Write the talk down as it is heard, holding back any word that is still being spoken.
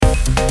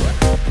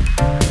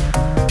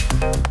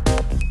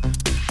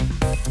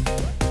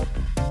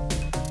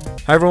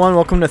Hi everyone,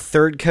 welcome to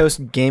Third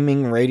Coast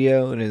Gaming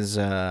Radio. It is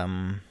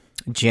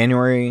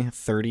January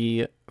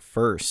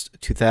 31st,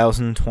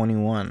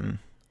 2021.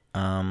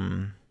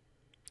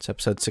 It's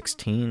episode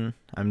 16.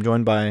 I'm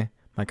joined by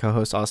my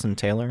co-host Austin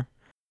Taylor.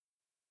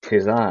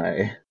 'Tis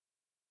I.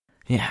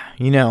 Yeah,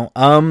 we were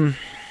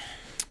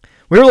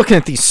looking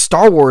at these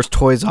Star Wars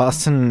toys,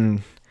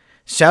 Austin.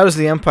 Shadows of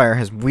the Empire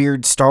has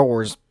weird Star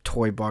Wars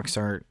toy box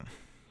art.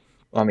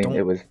 Well, I mean,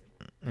 it was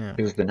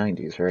the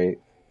 90s, right?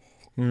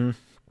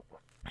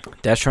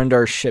 Dash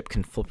Rendar's ship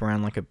can flip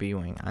around like a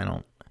B-Wing.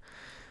 I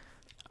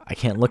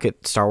can't look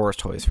at Star Wars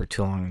toys for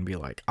too long and be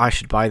like, I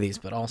should buy these,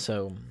 but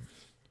also,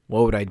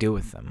 what would I do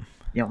with them?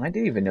 I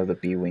didn't even know the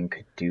B-Wing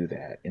could do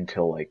that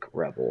until,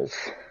 Rebels.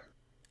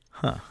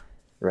 Huh.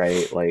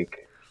 Right?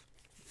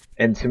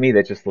 And to me,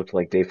 that just looked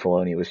like Dave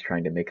Filoni was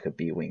trying to make the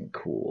B-Wing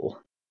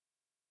cool.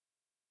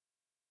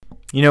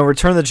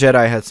 Return of the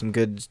Jedi had some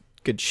good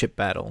ship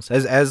battles.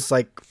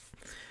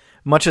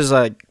 Much as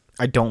I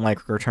don't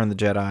like Return of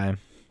the Jedi,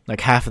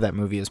 half of that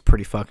movie is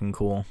pretty fucking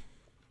cool.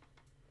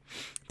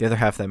 The other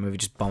half of that movie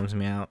just bums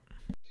me out.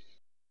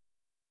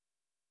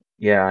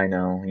 Yeah, I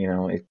know.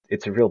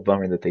 It's a real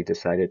bummer that they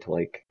decided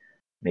to,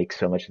 make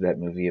so much of that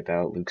movie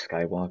about Luke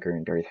Skywalker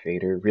and Darth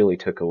Vader. Really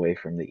took away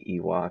from the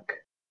Ewok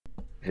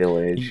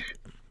village.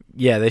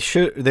 Yeah, they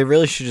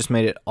really should just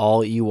made it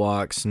all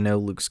Ewoks, no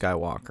Luke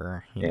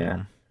Skywalker. You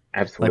know?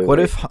 Absolutely.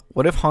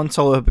 What if Han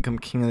Solo had become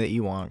king of the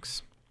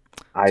Ewoks?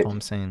 That's all I'm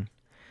saying.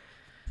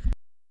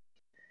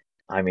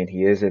 I mean,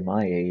 he is in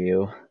my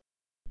AU.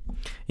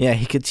 Yeah,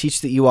 he could teach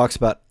the Ewoks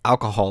about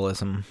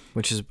alcoholism,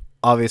 which is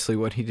obviously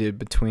what he did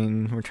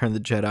between Return of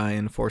the Jedi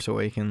and Force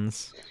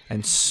Awakens,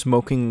 and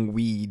smoking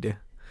weed.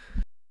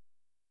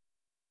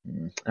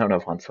 I don't know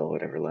if Han Solo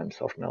would ever let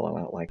himself mellow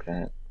out like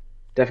that.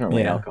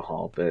 Definitely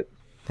alcohol, but...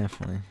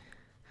 Definitely.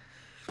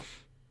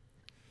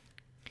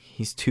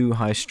 He's too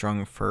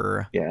high-strung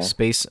for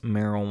space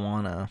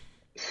marijuana.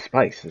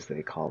 Spice, as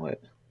they call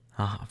it.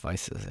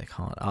 Vice, as they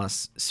call it.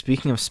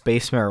 Speaking of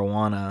space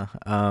marijuana,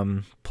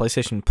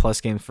 PlayStation Plus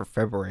games for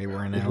February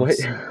were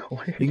announced.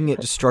 What? You can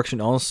get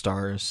Destruction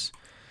All-Stars,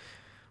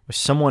 which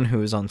someone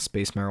who is on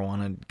space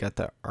marijuana got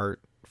the art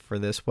for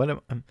this.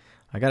 I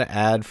got an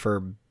ad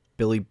for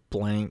Billy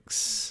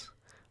Blanks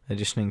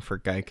auditioning for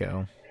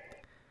Geico.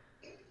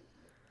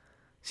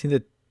 See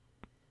the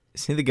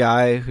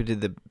guy who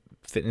did the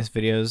fitness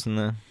videos in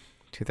the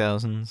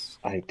 2000s?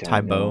 I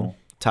don't know.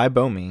 Ty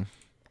Bomey.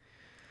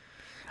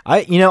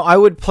 I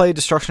would play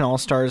Destruction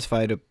All-Stars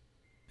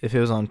if it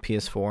was on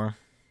PS4.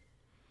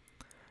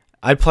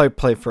 I'd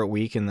play for a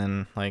week and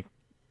then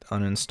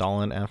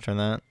uninstall it after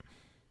that.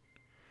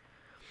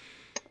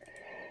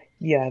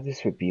 Yeah,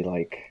 this would be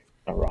like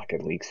a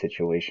Rocket League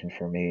situation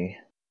for me,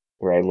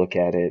 where I look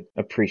at it,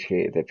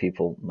 appreciate that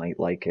people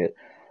might like it,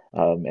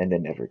 and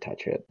then never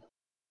touch it.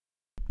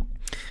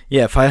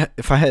 Yeah, if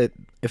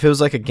it was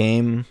like a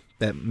game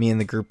that me and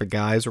the group of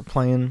guys were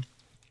playing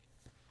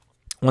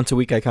once a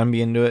week, I kind of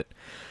be into it.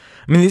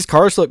 I mean, these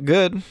cars look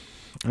good.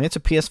 I mean, it's a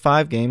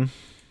PS5 game.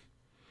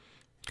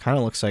 Kind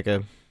of looks like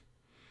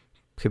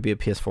could be a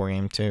PS4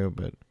 game too,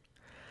 but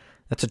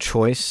that's a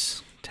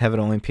choice to have it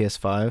only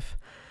PS5. I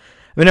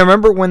mean, I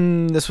remember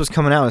when this was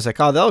coming out, I was like,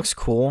 oh, that looks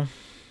cool.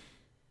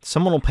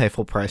 Someone will pay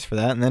full price for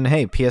that, and then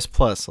hey, PS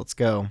Plus, let's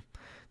go.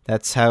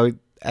 As a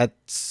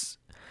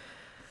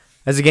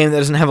game that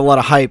doesn't have a lot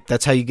of hype,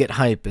 that's how you get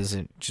hype, is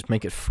it just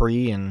make it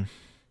free and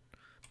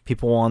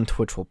people on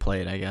Twitch will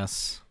play it, I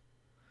guess.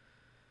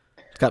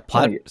 It's got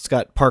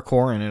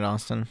parkour in it,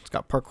 Austin. It's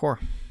got parkour.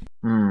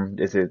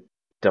 Is it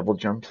double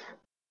jumps?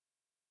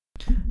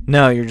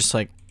 No, you're just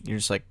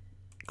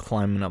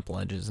climbing up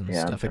ledges and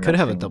stuff. It could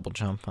have a double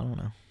jump. I don't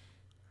know.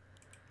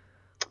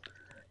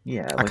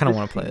 Yeah, I kind of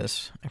want to play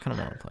this.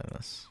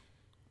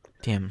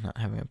 Damn, not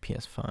having a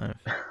PS5.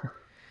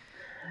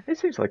 It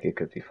seems like it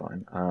could be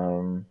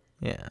fun.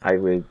 Yeah. I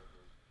would...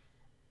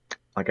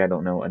 I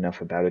don't know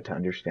enough about it to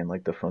understand,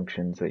 the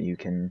functions that you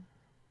can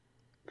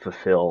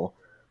fulfill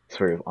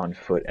sort of on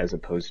foot as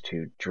opposed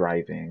to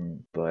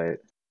driving, but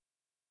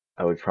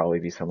I would probably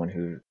be someone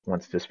who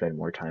wants to spend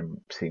more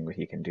time seeing what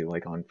he can do,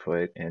 on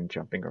foot and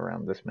jumping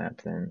around this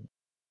map than,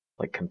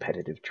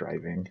 competitive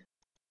driving.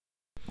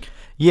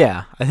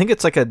 Yeah, I think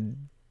it's like a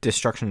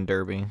destruction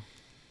derby.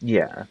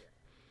 Yeah.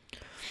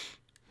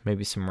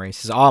 Maybe some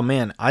races. Oh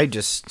man, I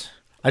just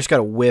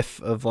got a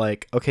whiff of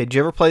okay, did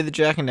you ever play the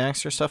Jak and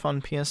Daxter stuff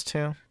on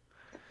PS2?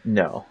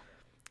 No.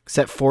 Because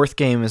that fourth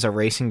game is a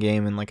racing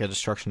game and a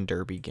destruction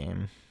derby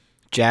game.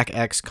 Jak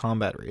X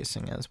Combat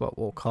Racing is what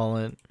we'll call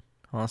it,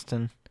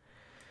 Austin.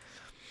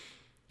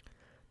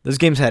 Those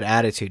games had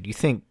attitude. You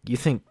think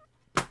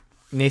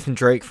Nathan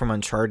Drake from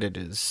Uncharted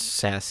is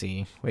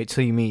sassy? Wait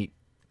till you meet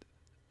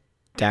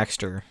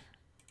Daxter,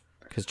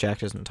 because Jak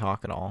doesn't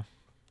talk at all.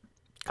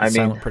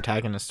 Silent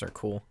protagonists are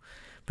cool,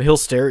 but he'll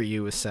stare at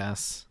you with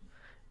sass,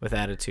 with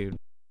attitude.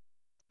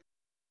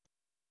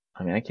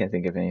 I mean, I can't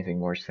think of anything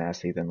more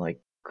sassy than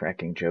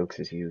cracking jokes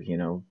as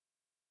you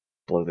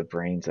blow the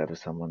brains out of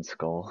someone's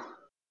skull.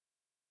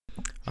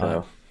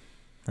 So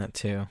that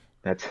too.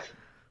 That's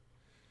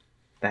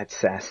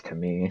sass to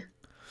me.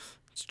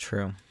 It's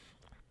true.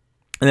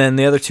 And then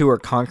the other two are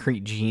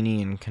Concrete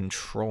Genie and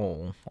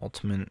Control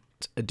Ultimate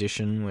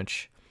Edition,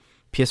 which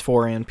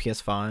PS4 and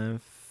PS5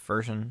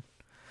 version.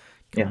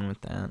 Yeah. Going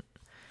with that.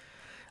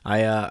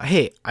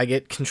 I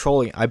get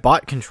Control. I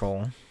bought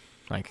Control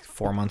like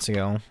 4 months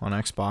ago on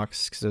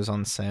Xbox because it was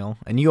on sale,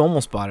 and you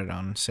almost bought it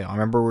on sale. I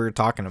remember we were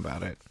talking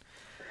about it.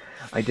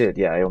 I did,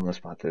 yeah. I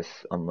almost bought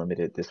this Ultimate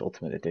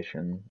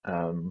Edition,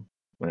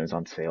 when it was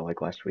on sale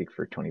like last week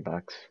for $20.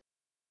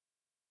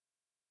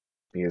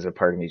 Because a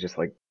part of me just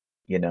like,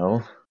 you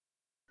know,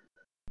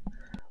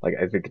 like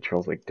I think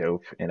Control's like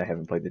dope, and I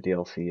haven't played the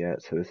DLC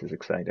yet, so this is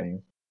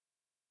exciting.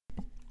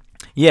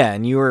 Yeah,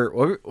 and you were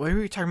what were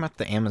you talking about,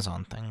 the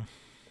Amazon thing?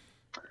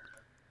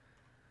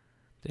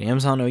 Did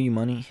Amazon owe you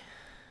money?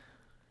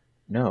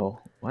 No,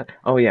 what?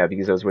 Oh yeah,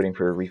 because I was waiting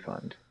for a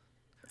refund.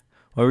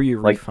 What were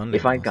you Like refunding,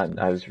 if I Austin?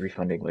 was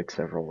refunding like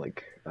several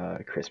like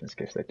Christmas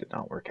gifts that did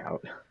not work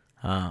out.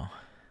 Oh,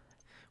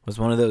 was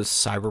one of those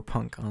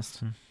Cyberpunk,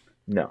 Austin?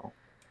 No.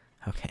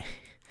 Okay,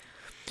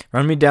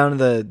 run me down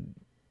to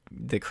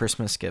the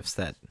Christmas gifts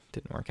that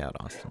didn't work out,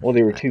 Austin. Well,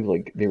 there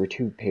were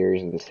two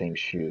pairs of the same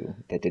shoe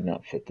that did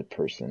not fit the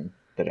person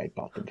that I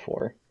bought them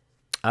for.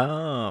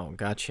 Oh,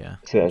 gotcha,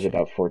 So that was gotcha.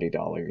 about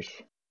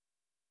 $40.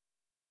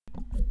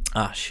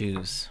 Ah,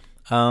 shoes.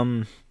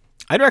 Um,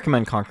 I'd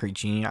recommend Concrete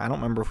Genie. I don't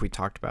remember if we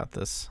talked about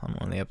this on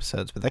one of the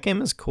episodes, but that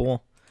game is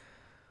cool.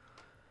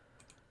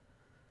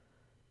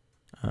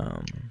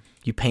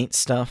 You paint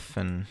stuff,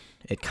 and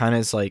it kind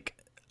of is like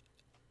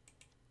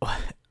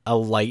a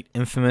light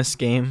Infamous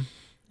game,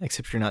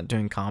 except you're not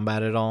doing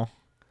combat at all.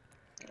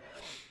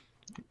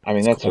 I mean,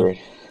 It's that's cool.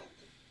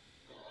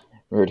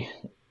 already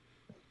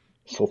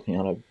sold me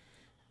on a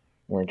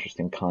more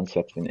interesting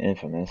concept than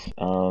Infamous.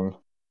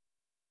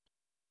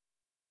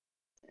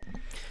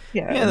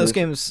 Yeah, Yeah, and those this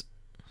games.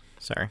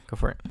 Sorry, go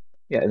for it.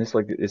 yeah, and this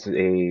is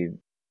a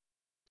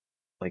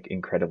like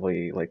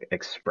incredibly like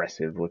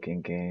expressive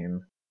looking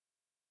game.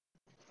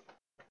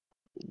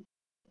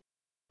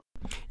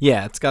 Yeah,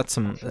 I'll it's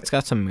say.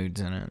 got some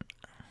moods in it.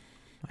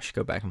 I should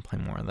go back and play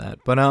more of that.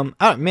 But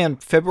man,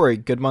 February,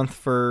 good month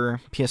for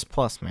PS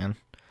Plus, man.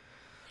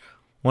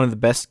 One of the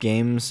best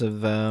games of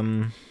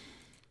the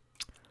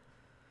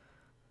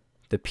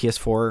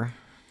PS4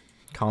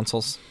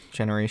 consoles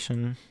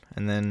generation,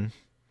 and then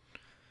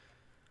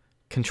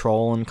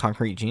Control and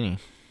Concrete Genie.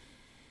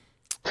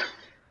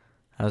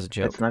 That was a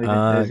That's joke. not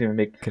even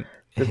it Con-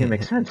 doesn't even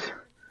make sense.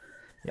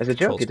 yeah, As a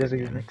joke, Control's it a good doesn't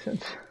even game. make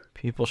sense.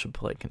 People should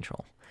play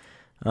Control.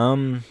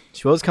 So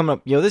what was coming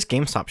up? Yo, this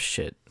GameStop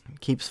shit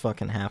keeps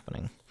fucking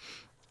happening.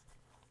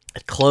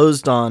 It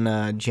closed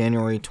on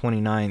January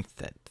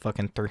 29th at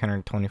fucking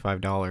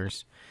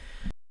 $325.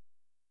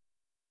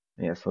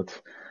 Yeah, so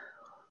it's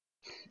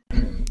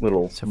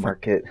little So for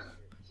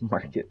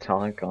market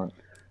talk on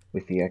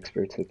with the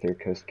experts at Third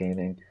Coast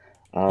Gaming.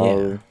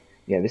 yeah,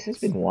 Yeah, this has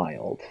been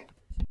wild.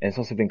 And it's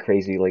also been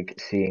crazy like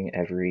seeing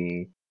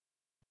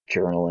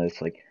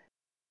journalist like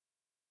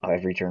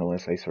every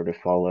journalist I sort of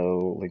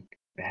follow like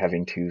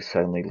having to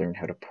suddenly learn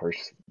how to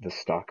parse the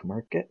stock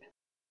market.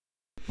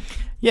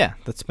 yeah,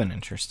 that's been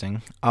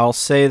interesting. I'll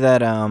say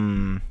that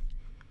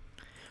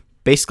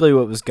basically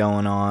what was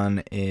going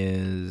on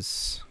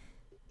is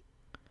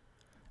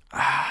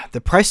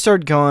the price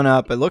started going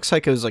up. It looks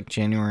like it was like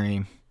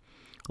January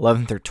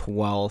 11th or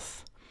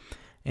 12th.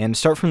 And to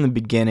start from the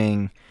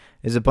beginning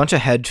is a bunch of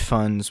hedge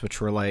funds,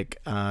 which were like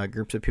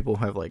groups of people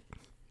who have like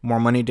more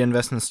money to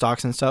invest in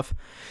stocks and stuff,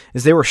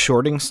 is they were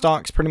shorting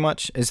stocks pretty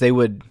much, is they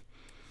would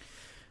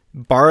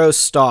borrow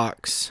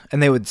stocks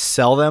and they would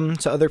sell them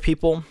to other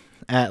people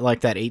at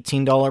like that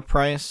 $18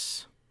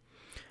 price.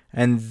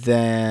 And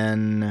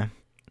then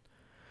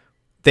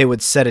they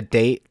would set a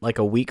date like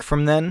a week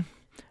from then.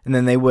 And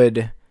then they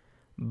would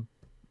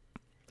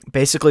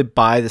basically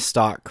buy the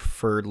stock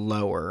for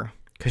lower.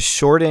 Because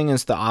shorting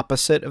is the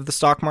opposite of the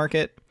stock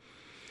market.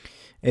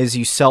 Is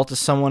you sell to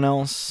someone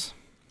else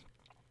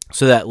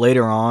so that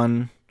later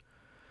on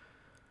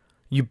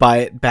you buy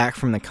it back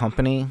from the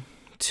company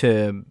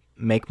to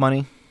make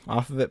money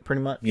off of it,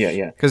 pretty Yeah, much.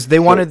 yeah. Because they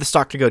So wanted the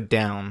stock to go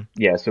down.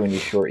 yeah, so when you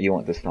short, you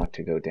want the stock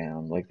to go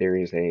down.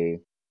 There's a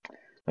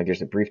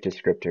brief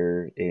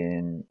descriptor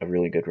in a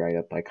really good write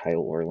up by Kyle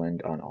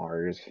Orland on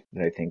ours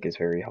that I think is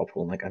very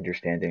helpful in like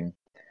understanding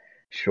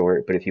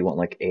short. But if you want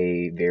like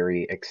a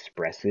very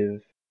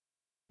expressive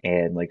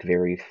and like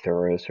very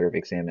thorough sort of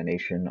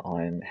examination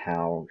on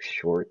how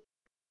shorts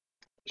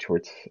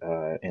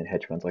and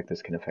hedge funds like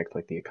this can affect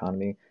like the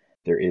economy,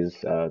 there is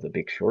The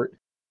Big Short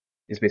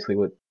is basically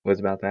what was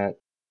about that.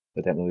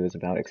 What that movie was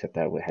about, except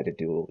that it had to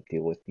deal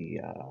with the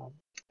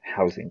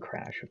housing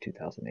crash of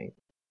 2008.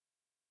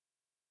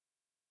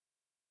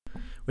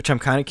 Which I'm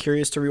kind of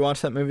curious to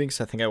rewatch that movie because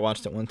I think I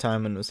watched it one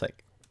time and was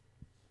like,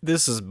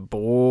 this is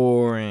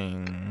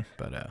boring.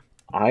 But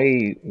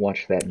I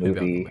watched that maybe I'll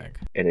go movie back.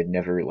 and had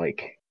never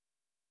like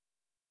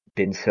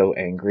been so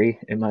angry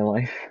in my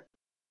life.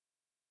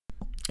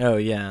 Oh,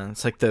 yeah.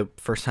 It's like the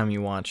first time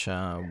you watch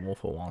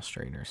Wolf of Wall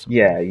Street or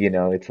Yeah,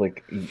 something. it's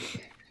like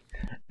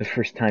the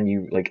first time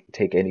you like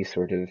take any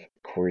sort of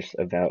discourse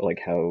about like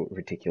how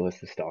ridiculous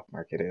the stock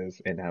market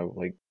is and how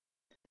like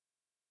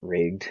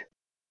rigged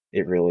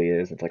it really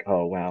is. It's like,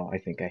 oh wow, I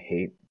think I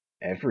hate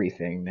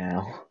everything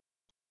now.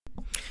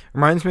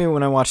 Reminds me of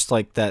when I watched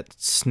like that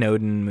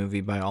Snowden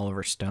movie by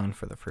Oliver Stone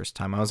for the first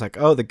time. I was like,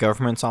 oh, the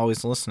government's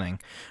always listening.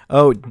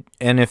 Oh,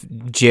 and if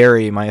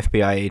Jerry, my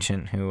FBI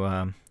agent,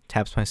 who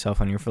taps my cell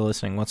phone, you're for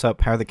listening. What's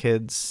up? How are the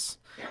kids?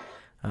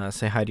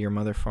 Say hi to your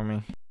mother for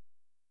me.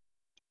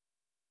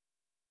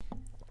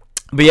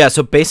 But yeah,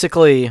 so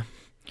basically,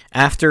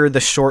 after the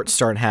shorts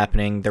started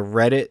happening, the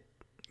Reddit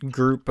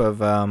group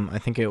of I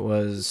think it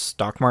was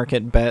stock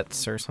market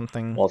bets or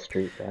something. Wall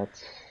Street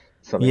bets,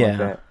 something like Yeah,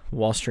 that.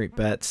 Wall Street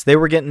bets. They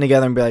were getting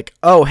together and be like,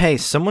 "Oh, hey,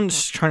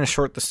 someone's trying to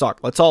short the stock.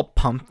 Let's all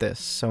pump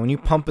this." So when you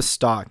pump a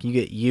stock, you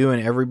get you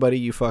and everybody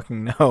you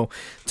fucking know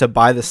to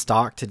buy the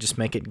stock to just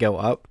make it go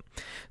up.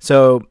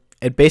 So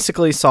it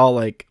basically saw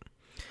like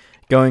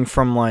going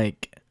from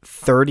like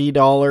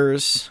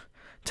 $30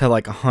 to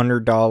like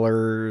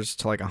 $100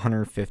 to like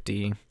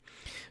 $150.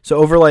 So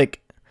over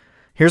like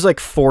here's like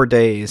 4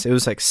 days. It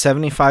was like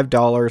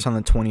 $75 on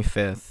the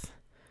 25th.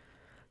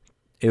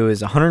 It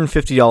was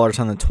 $150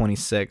 on the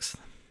 26th.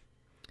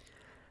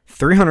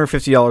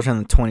 $350 on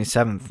the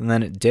 27th, and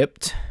then it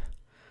dipped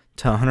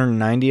to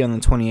 $190 on the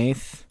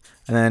 28th,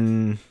 and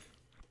then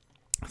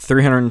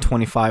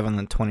 $325 on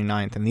the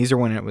 29th, and these are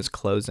when it was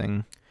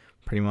closing,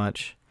 pretty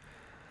much.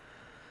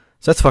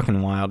 So that's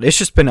fucking wild. It's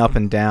just been up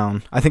and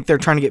down. I think they're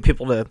trying to get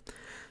people to...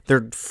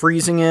 They're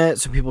freezing it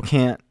so people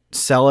can't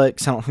sell it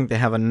because I don't think they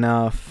have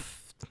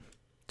enough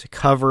to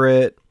cover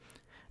it.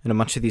 And a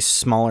bunch of these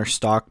smaller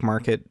stock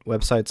market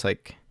websites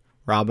like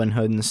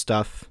Robinhood and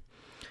stuff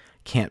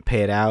can't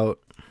pay it out.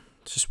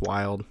 It's just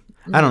wild.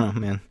 I don't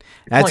know, man.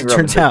 As it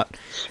turns out,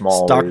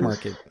 stock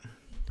market.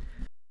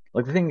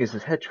 Like the thing is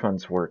hedge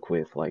funds work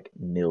with like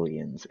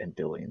millions and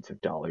billions of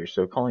dollars.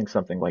 So calling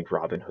something like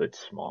Robinhood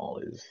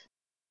small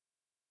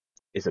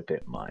is a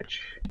bit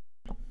much.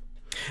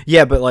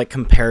 Yeah, but like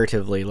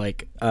comparatively,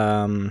 like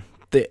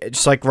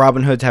just like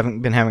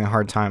Robinhood's been having a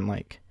hard time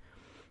like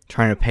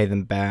trying to pay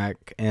them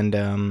back, and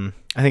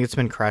I think it's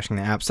been crashing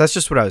the apps. That's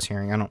just what I was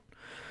hearing. I don't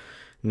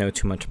know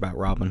too much about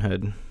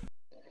Robinhood.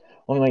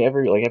 Well, I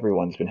mean, like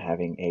everyone's been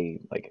having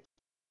a like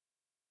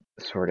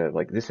sort of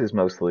like this is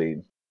mostly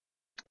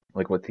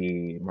like what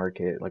the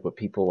market, like what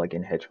people like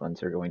in hedge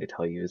funds are going to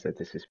tell you is that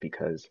this is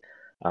because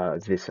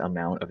this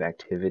amount of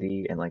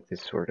activity and like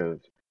this sort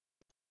of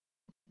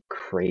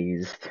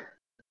crazed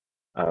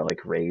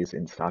like raise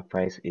in stock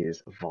price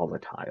is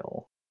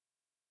volatile,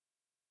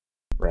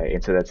 right?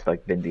 And so that's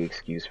like been the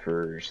excuse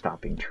for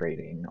stopping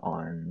trading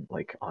on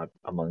like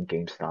among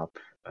GameStop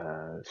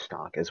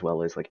stock as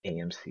well as like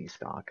AMC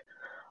stock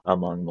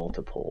among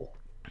multiple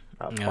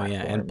platforms. Oh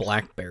yeah, and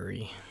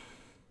BlackBerry.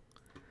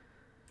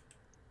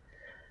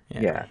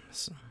 Yeah.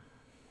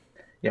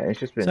 Yeah, it's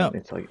just been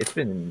it's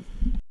been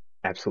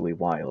absolutely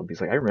wild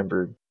because like I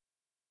remember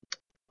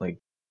like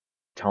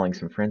telling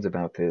some friends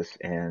about this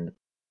and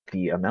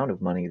the amount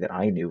of money that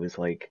I knew was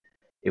like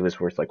it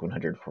was worth like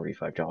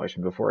 $145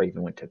 and before I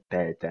even went to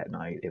bed that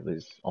night it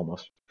was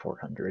almost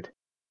 400.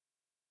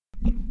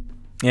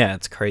 Yeah,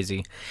 it's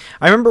crazy.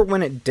 I remember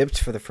when it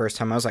dipped for the first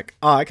time I was like,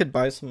 "Oh, I could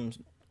buy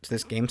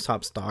this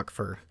GameStop stock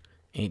for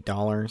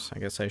 $8." I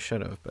guess I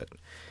should have, but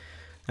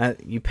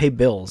you pay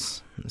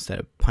bills instead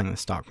of playing the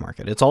stock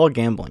market. It's all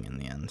gambling in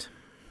the end.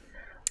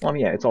 Well, I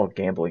mean, yeah, it's all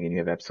gambling, and you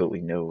have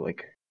absolutely no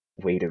like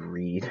way to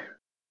read,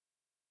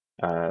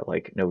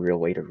 like no real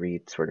way to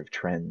read sort of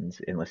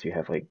trends unless you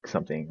have like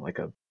something like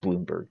a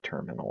Bloomberg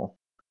terminal.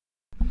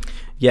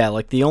 Yeah,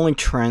 like the only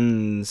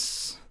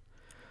trends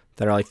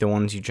that are like the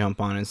ones you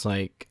jump on is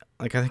like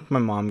I think my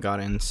mom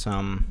got in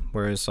some,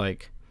 whereas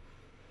like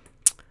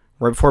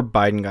right before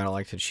Biden got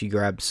elected, she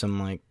grabbed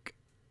some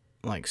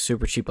like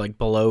super cheap, like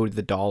below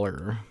the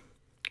dollar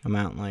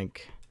amount,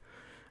 like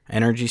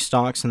energy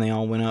stocks, and they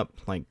all went up,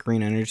 like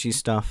green energy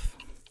stuff,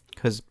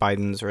 because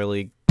Biden's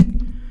really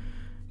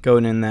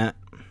going in that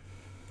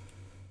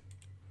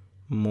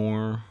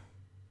more.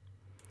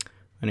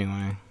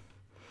 Anyway,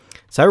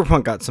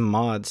 Cyberpunk got some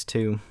mods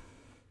too.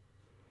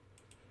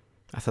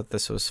 I thought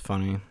this was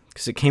funny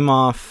because it came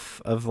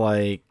off of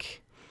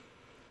like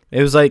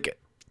it was like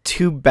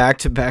 2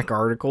 back-to-back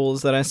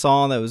articles that I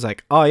saw that was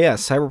like, oh yeah,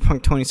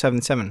 Cyberpunk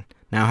 2077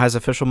 now has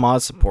official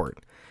mod support.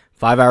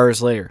 5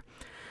 hours later,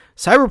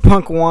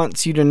 Cyberpunk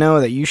wants you to know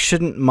that you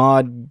shouldn't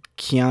mod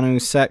Keanu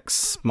Reeves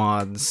sex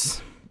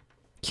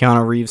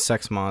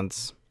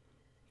mods.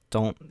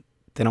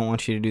 They don't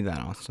want you to do that,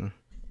 Austin.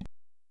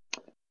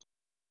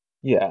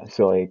 Yeah,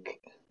 so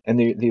like, and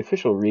the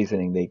official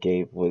reasoning they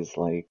gave was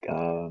like,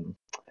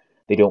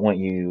 they don't want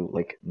you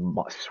like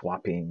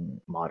swapping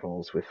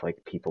models with like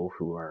people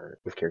who are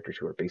with characters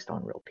who are based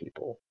on real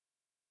people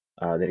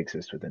that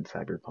exist within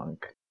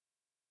Cyberpunk,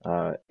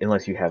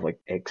 unless you have like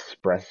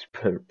express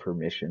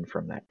permission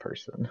from that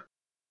person.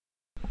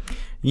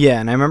 Yeah,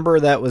 and I remember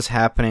that was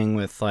happening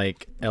with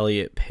like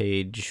Elliot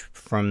Page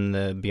from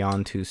the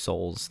Beyond Two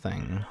Souls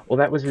thing. Well,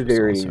 that was also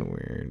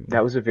weird.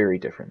 That was a very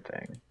different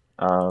thing.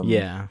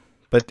 Yeah,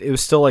 but it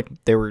was still like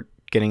they were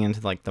getting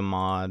into like the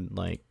mod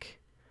like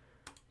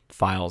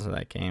files of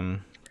that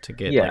game to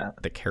get like Yeah,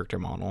 the character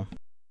model.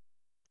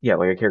 yeah,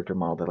 like a character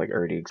model that like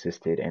already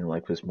existed and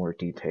like was more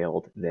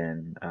detailed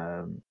than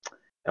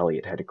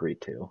Elliot had agreed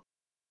to.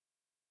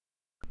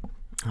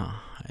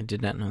 Oh, I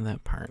did not know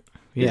that part.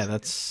 Yeah, Is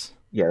that's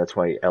Yeah, that's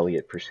why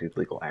Elliot pursued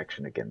legal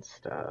action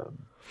against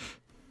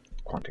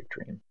Quantic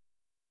Dream.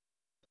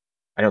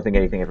 I don't think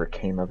anything ever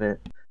came of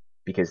it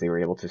because they were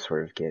able to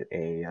sort of get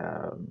a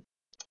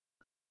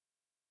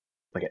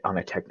like on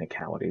a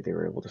technicality, they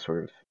were able to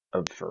sort of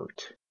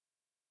avert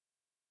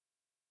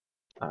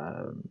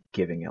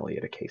giving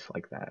Elliot a case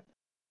like that.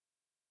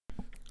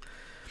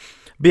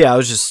 but yeah, I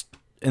was just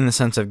in the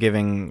sense of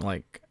giving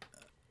like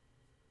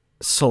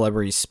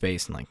celebrity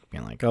space and like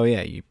being like, oh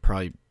yeah, you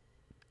probably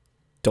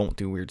don't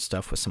do weird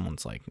stuff with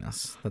someone's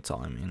likeness. That's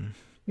all I mean.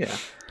 Yeah,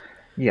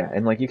 yeah,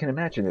 and like you can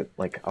imagine that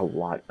like a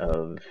lot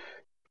of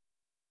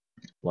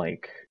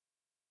like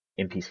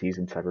NPCs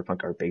in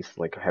Cyberpunk are based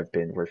like have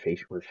been were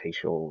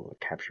facial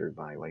captured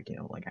by like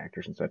like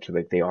actors and such. So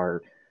like they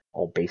are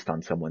all based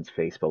on someone's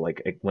face, but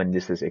like when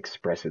this is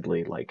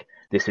expressly like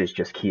this is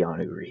just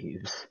Keanu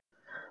Reeves,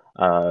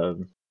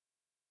 um,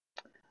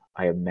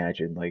 I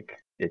imagine like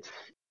it's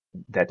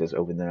that does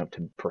open them up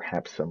to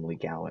perhaps some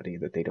legality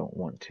that they don't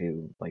want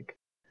to like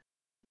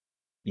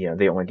they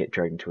don't want to get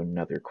dragged into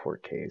another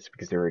court case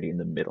because they're already in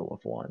the middle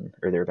of one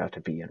or they're about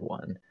to be in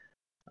one.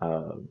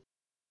 Um,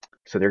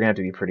 so they're gonna have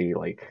to be pretty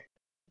like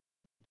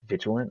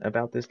vigilant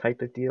about this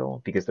type of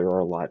deal because there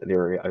are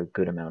a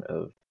good amount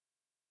of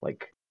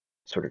like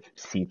sort of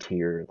C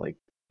tier like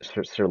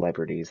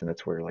celebrities, and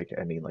that's where like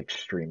I mean like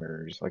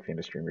streamers, like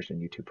famous streamers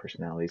and YouTube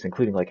personalities,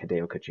 including like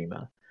Hideo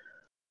Kojima,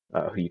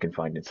 who you can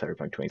find in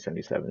Cyberpunk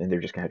 2077, and they're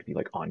just gonna have to be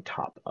like on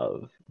top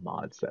of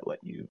mods that let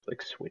you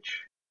like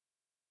switch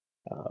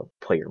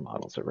player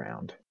models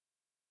around.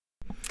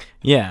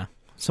 Yeah,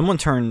 someone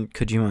turned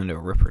Kojima into a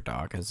Ripper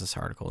dog, as this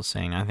article is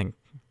saying. I think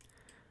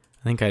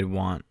I'd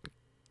want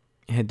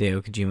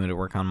Hideo Kojima to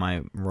work on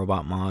my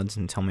robot mods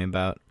and tell me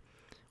about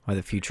why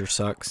the future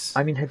sucks.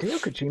 I mean, Hideo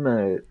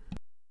Kojima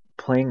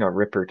playing a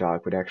Ripper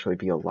Dog would actually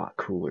be a lot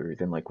cooler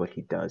than like what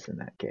he does in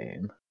that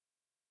game.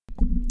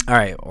 All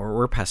right, or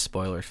we're past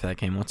spoilers for that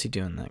game. What's he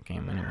doing in that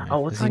game anyway?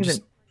 Oh, Is he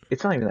just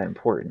it's not even that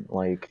important.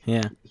 Like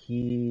yeah?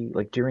 he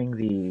like during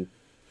the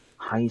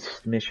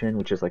heist mission,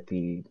 which is like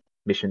the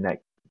mission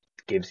that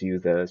gives you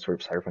the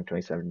sort of Cyberpunk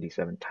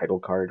 2077 title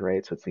card,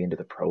 right? So it's the end of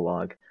the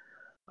prologue.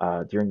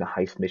 During the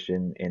heist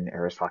mission in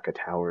Arasaka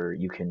Tower,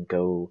 you can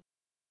go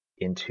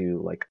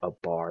into like a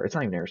bar. It's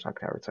not even Arasaka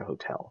Tower; it's a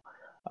hotel.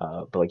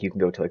 But like you can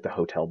go to like the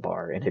hotel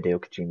bar, and Hideo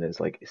Kojima is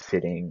like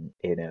sitting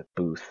in a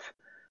booth,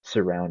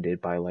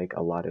 surrounded by like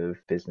a lot of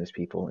business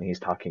people, and he's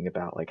talking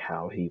about like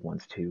how he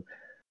wants to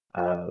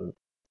uh,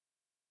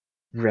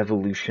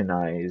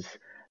 revolutionize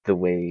the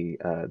way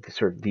the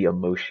sort of the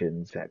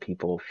emotions that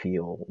people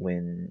feel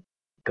when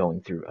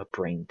going through a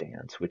brain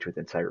dance, which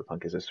within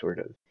Cyberpunk is a sort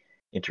of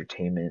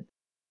entertainment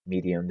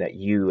medium that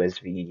you as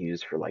V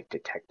use for like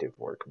detective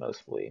work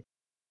mostly.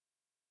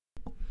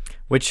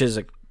 Which is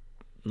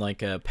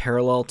like a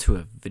parallel to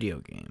a video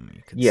game,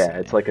 you could Yeah,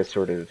 it's say. like a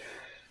sort of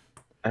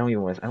I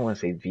don't want to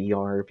say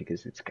VR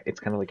because it's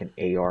kind of like an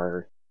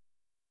AR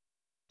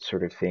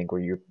sort of thing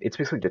where it's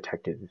basically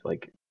detective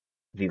like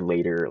the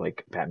later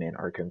like Batman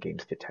Arkham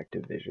games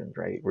detective vision,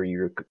 right? Where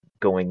you're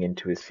going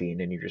into a scene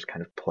and you're just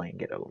kind of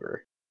playing it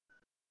over.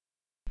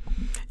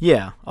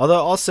 Yeah,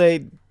 although I'll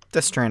say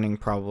Death Stranding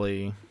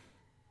probably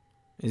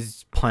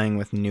is playing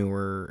with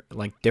newer,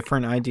 like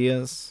different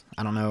ideas.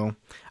 I don't know.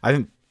 I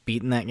haven't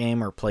beaten that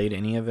game or played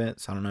any of it,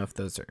 so I don't know if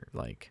those are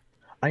like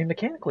I mean,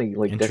 mechanically,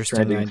 like Death interesting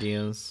Stranding's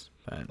ideas.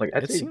 But like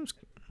I'd it say seems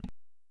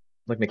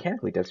like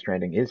mechanically Death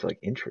Stranding is like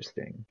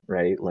interesting,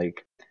 right?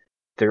 Like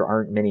there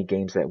aren't many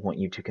games that want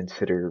you to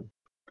consider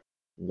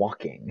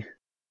walking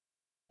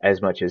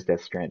as much as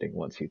Death Stranding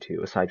wants you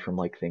to, aside from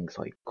like things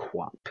like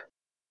QWOP,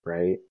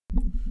 right?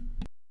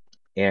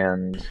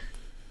 And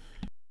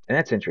and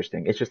that's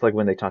interesting. It's just like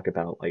when they talk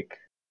about like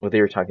what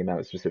they were talking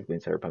about specifically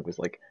in Cyberpunk was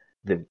like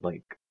the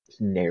like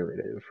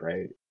narrative,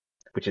 right?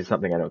 Which is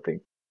something I don't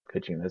think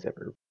Kojima's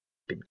ever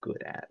been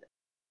good at.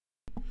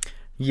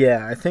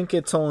 yeah. I think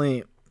it's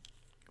only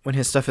when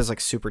his stuff is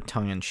like super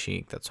tongue in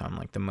cheek. That's why I'm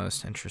like the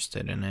most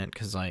interested in it.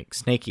 Cause like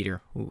Snake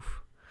Eater,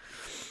 oof,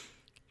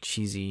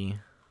 cheesy,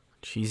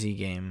 cheesy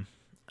game.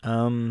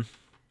 Um,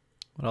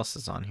 what else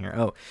is on here?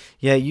 Oh,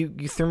 yeah, you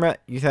threw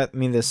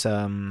me this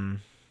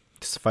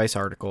Vice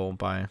article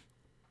by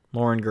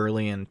Lauren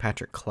Gurley and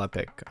Patrick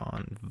Klepek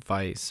on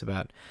Vice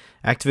about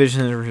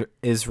Activision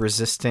is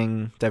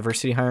resisting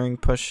diversity hiring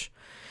push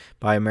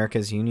by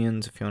America's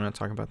unions. If you want to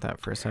talk about that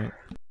for a second.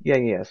 Yeah,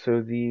 yeah.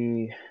 So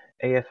the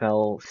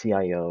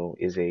AFL-CIO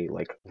is a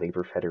like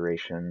labor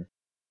federation,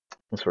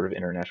 a sort of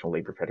international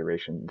labor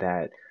federation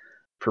that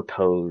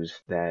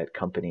proposed that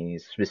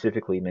companies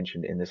specifically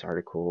mentioned in this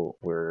article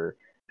were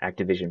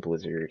Activision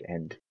Blizzard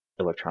and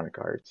Electronic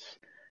Arts.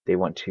 They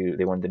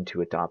wanted them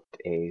to adopt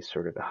a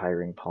sort of a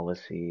hiring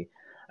policy.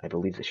 I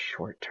believe the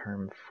short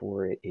term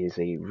for it is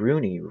a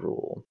Rooney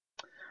Rule,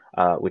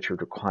 which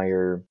would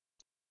require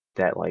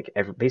that like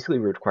basically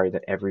require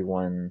that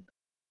everyone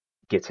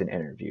gets an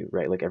interview,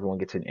 right? Like everyone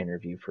gets an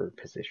interview for a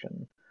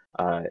position,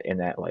 and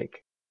that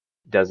like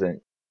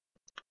doesn't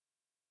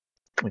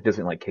it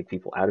doesn't like kick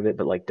people out of it,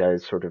 but like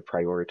does sort of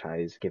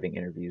prioritize giving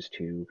interviews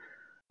to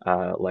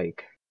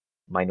like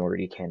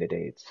minority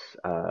candidates,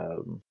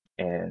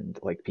 and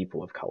like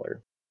people of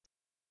color,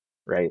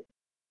 right?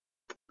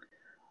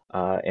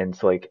 And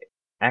so like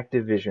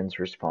Activision's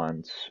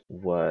response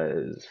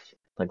was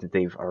like that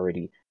they've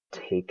already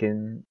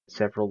taken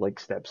several like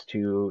steps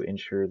to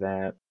ensure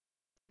that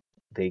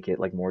they get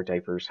like more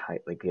diverse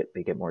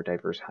they get more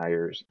diverse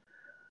hires.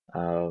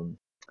 Um,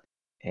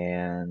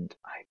 and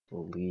I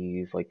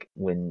believe like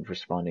when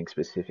responding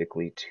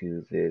specifically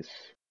to this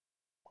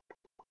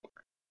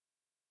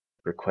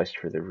request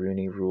for the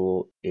Rooney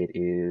Rule, it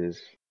is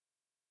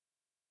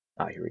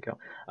here we go.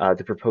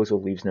 The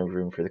proposal leaves no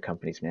room for the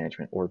company's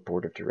management or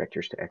board of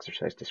directors to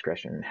exercise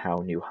discretion in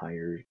how new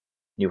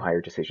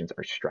hire decisions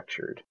are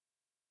structured.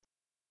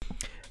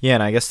 Yeah,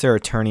 and I guess their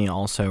attorney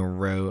also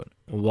wrote,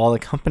 while the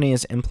company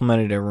has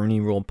implemented a Rooney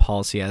Rule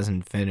policy as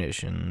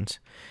envisioned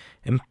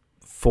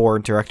for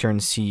director and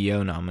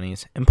CEO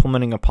nominees,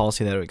 implementing a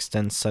policy that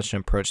extends such an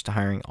approach to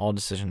hiring all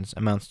decisions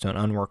amounts to an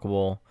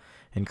unworkable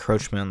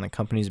encroachment on the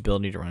company's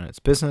ability to run its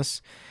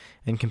business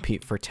and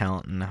compete for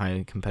talent in a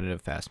highly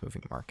competitive,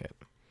 fast-moving market.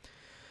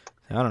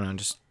 I don't know,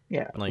 just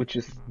like which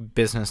is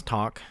business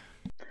talk.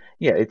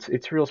 Yeah,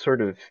 it's real sort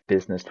of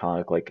business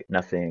talk, like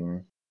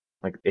nothing,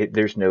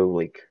 there's no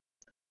like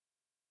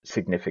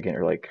significant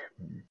or like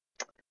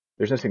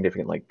there's no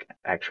significant like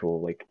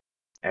actual like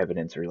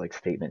evidence or like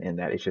statement in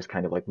that. It's just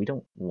kind of like we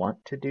don't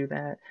want to do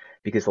that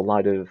because a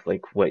lot of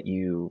what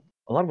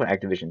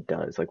Activision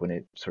does, like when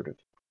it sort of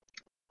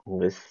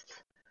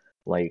lists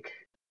like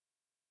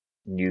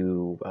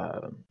new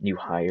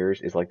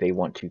hires, is like they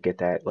want to get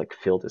that like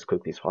filled as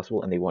quickly as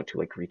possible, and they want to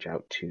like reach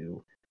out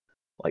to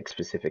like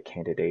specific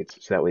candidates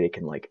so that way they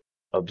can like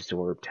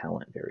absorb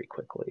talent very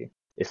quickly.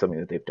 Is something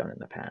that they've done in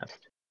the past,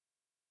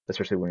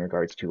 especially when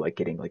regards to like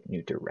getting like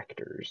new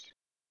directors.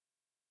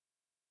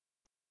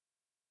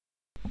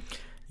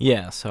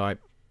 Yeah, so I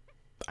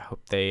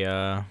hope they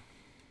It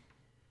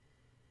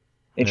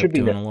end should up be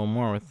doing a little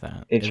more with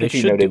that. it They should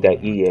be should do noted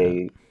that more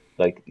with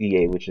that.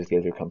 EA, which is the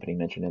other company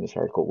mentioned in this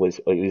article, was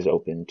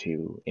open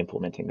to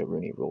implementing the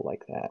Rooney Rule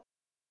like that,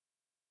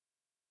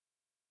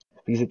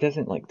 because it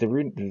doesn't like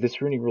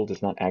this Rooney Rule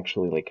does not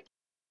actually like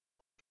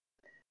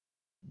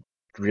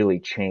really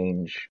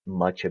change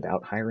much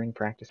about hiring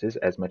practices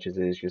as much as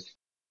it is just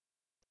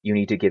you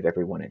need to give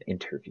everyone an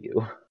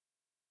interview.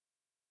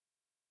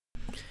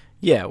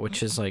 Yeah,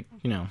 which is like,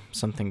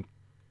 something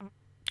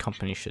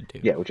companies should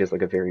do. Yeah, which is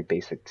like a very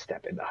basic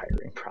step in the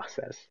hiring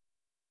process.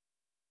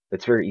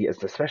 It's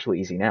especially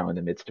easy now in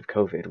the midst of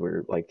COVID,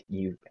 where like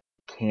you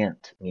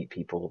can't meet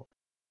people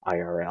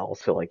IRL,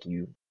 so like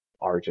you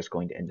are just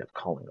going to end up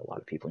calling a lot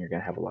of people, and you're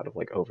going to have a lot of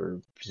like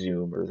over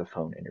Zoom or the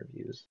phone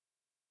interviews.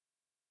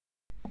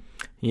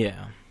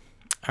 Yeah.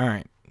 All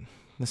right.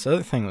 This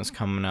other thing was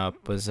coming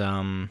up was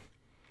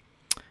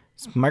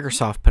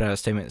Microsoft put out a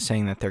statement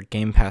saying that their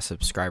Game Pass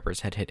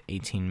subscribers had hit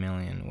 18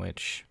 million,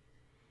 which,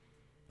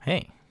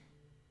 hey,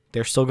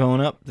 they're still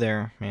going up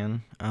there,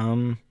 man.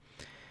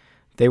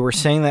 They were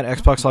saying that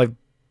Xbox Live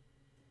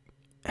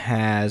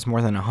has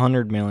more than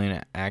 100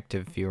 million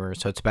active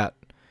viewers, so it's about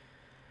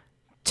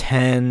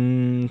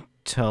 10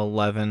 to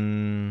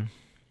 11.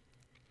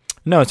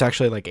 No, it's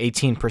actually like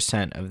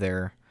 18% of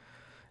their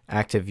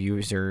active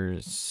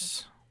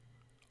users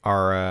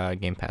are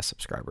Game Pass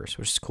subscribers,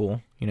 which is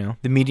cool.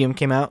 The Medium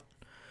came out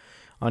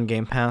on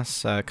Game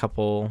Pass a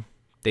couple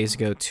days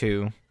ago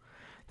too.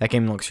 That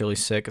game looks really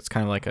sick. It's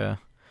kind of like a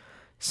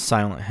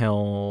Silent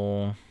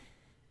Hill,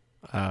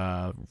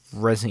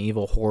 Resident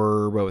Evil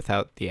horror, but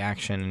without the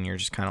action, and you're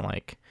just kind of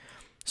like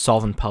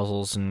solving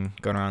puzzles and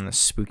going around this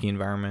spooky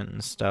environment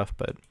and stuff.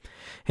 But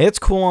hey, it's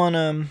cool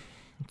on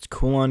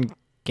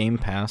Game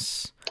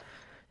Pass.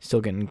 Still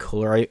getting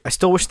cooler. I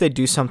still wish they'd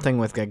do something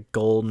with like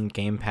Gold and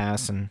Game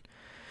Pass, and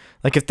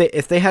like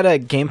if they had a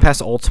Game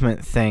Pass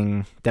Ultimate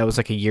thing that was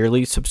like a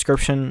yearly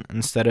subscription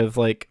instead of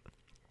like,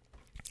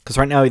 because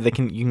right now you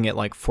can get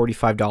like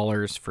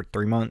 $45 for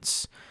 3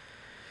 months,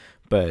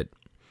 but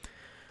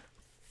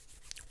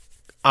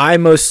I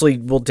mostly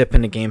will dip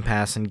into Game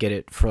Pass and get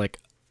it for like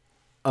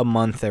a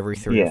month every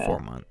 3 or 4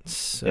 months.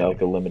 So. Yeah,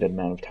 like a limited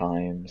amount of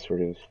time,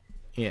 sort of.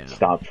 Yeah.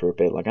 Stop for a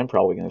bit. Like I'm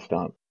probably gonna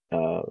stop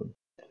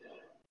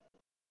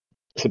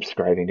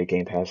subscribing to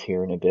Game Pass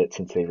here in a bit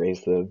since they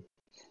raised the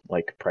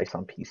like price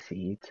on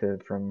PC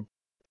from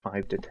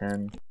 5 to 10.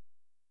 And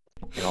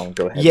I'll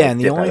go ahead and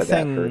dip out of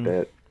that for a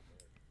bit.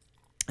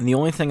 And the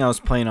only thing I was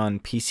playing on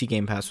PC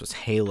Game Pass was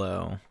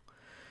Halo.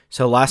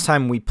 So last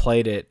time we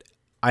played it,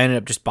 I ended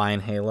up just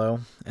buying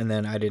Halo, and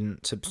then I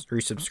didn't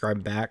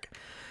resubscribe back.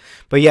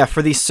 But yeah,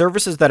 for these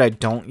services that I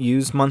don't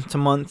use month to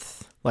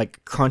month,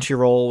 like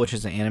Crunchyroll, which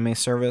is an anime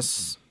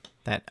service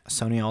that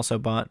Sony also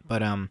bought,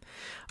 but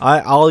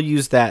I'll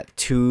use that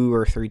 2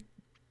 or 3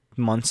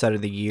 months out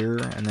of the year,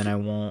 and then I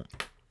won't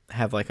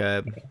have like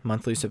a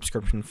monthly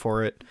subscription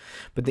for it.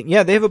 But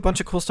yeah, they have a bunch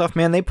of cool stuff,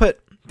 man. They put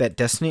that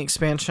Destiny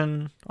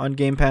expansion on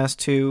Game Pass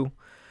too,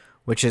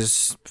 which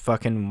is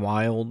fucking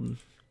wild.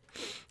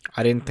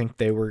 I didn't think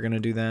they were going to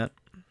do that.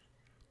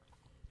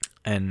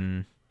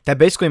 And that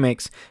basically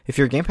makes, if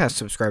you're a Game Pass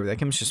subscriber, that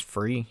game's just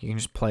free. You can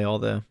just play all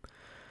the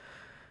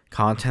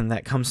content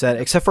that comes out,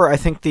 except for I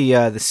think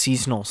the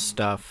seasonal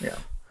stuff. Yeah.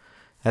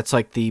 That's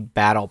like the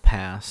battle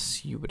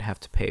pass you would have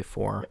to pay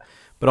for. Yeah.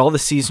 But all the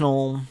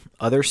seasonal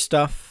other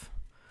stuff,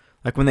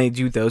 like when they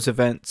do those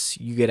events,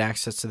 you get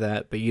access to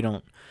that, but you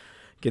don't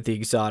get the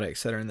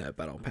exotics that are in that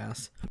battle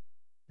pass.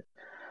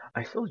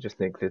 I still just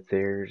think that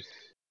there's,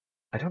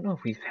 I don't know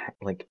if we've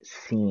like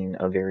seen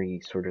a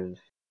very sort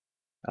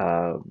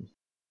of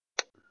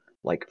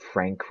like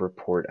frank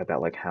report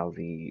about like how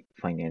the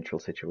financial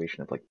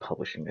situation of like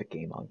publishing a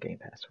game on Game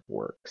Pass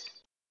works.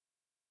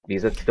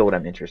 Because that's still what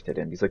I'm interested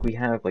in. Because like we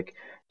have like,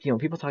 you know,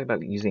 people talk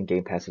about using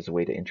Game Pass as a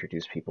way to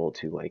introduce people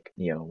to like,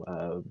 you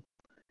know,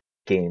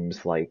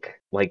 games like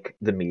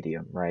The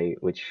Medium,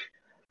 right? Which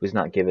was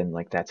not given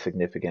like that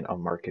significant a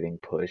marketing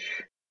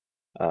push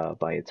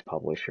by its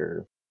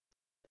publisher,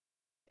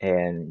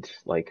 and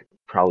like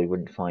probably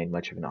wouldn't find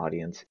much of an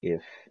audience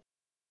if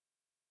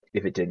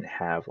it didn't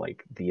have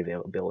like the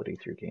availability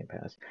through Game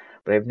Pass.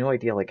 But I have no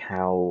idea like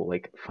how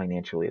like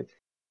financially it's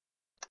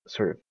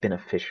sort of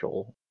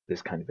beneficial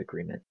this kind of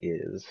agreement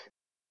is.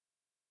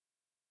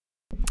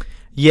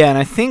 Yeah, and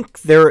I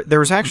think there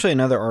was actually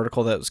another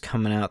article that was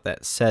coming out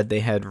that said they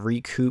had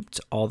recouped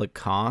all the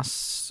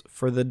costs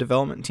for the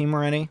development team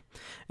already.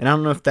 And I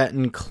don't know if that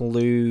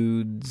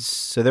includes,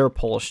 so they were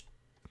Polish.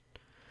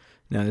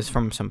 No, this is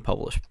from some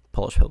Polish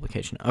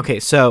publication. Okay,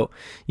 so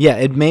yeah,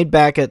 it made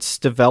back its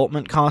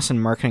development costs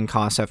and marketing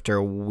costs after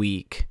a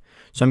week.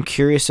 So I'm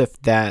curious if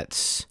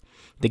that's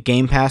the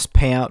Game Pass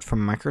payout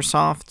from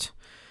Microsoft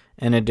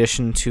in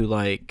addition to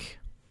like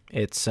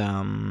its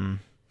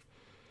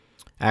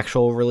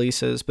actual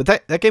releases. But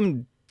that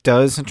game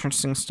does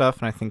interesting stuff,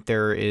 and I think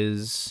there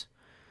is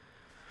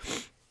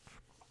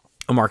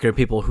a market of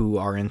people who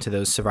are into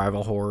those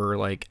survival horror,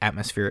 like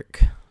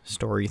atmospheric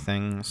story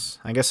things.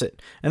 I guess and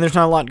there's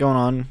not a lot going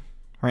on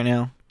right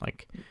now.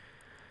 Like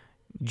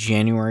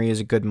January is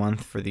a good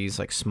month for these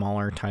like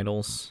smaller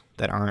titles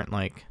that aren't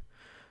like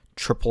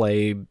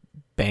AAA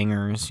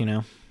bangers, you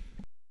know?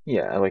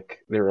 Yeah, like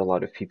there are a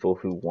lot of people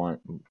who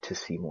want to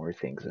see more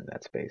things in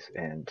that space,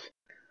 and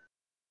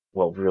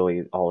well,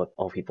 really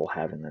all people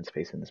have in that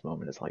space in this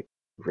moment is like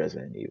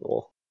Resident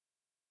Evil.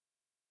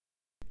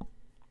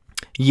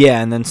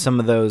 Yeah, and then some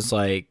of those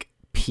like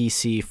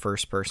PC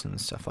first person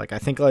stuff. Like I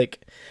think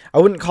like I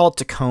wouldn't call it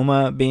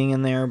Tacoma being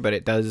in there, but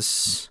it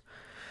does,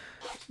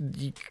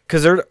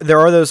 because there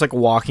are those like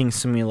walking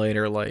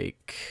simulator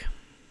like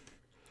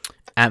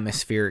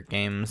atmospheric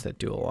games that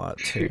do a lot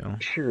too.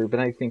 Sure,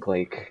 but I think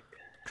like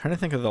I'm trying to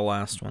think of the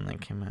last one that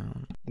came out.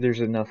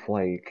 There's enough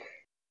like,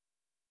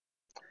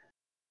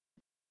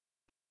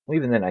 well,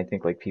 even then I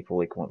think like people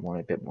like want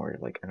a bit more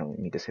like, I don't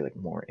need to say like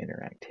more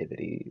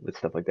interactivity with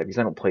stuff like that, because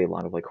I don't play a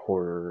lot of like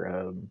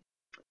horror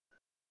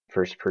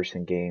first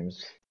person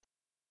games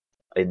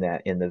in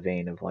the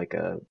vein of like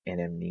an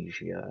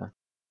Amnesia.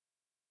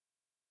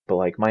 But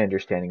like my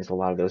understanding is a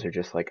lot of those are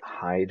just like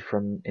hide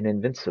from an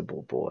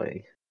invincible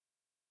boy.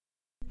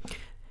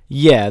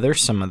 Yeah,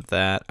 there's some of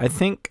that. I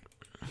think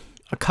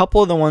a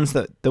couple of the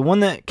one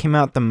that came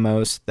out the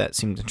most that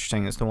seemed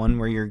interesting is the one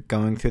where you're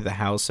going through the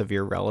house of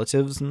your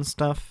relatives and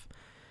stuff.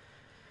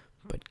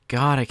 But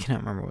God, I cannot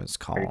remember what it's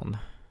called.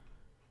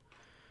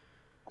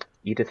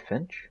 Edith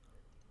Finch?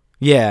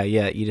 Yeah,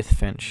 Edith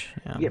Finch.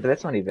 Yeah, but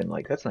that's not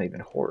even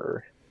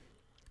horror.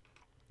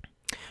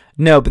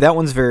 No, but that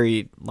one's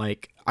very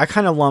like, I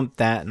kind of lumped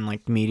that and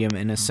like Medium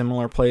in a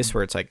similar place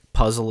where it's like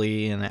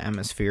puzzly and an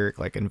atmospheric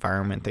like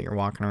environment that you're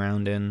walking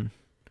around in.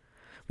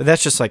 But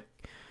that's just like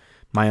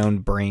my own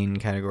brain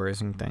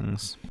categorizing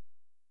things.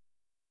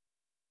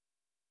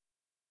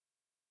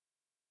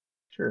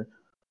 Sure.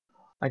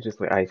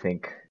 I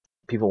think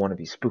people want to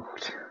be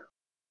spooked.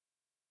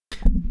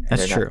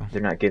 That's true.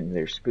 They're not getting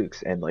their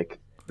spooks, and like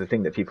the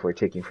thing that people are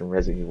taking from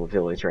Resident Evil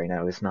Village right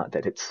now is not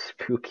that it's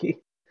spooky.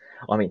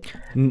 I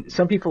mean,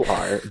 some people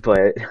are,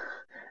 but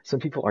some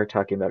people are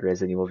talking about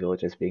Resident Evil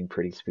Village as being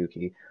pretty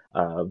spooky.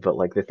 But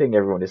like the thing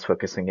everyone is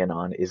focusing in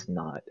on is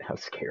not how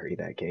scary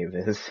that game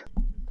is.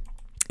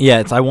 Yeah,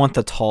 it's I want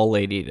the tall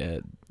lady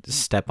to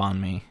step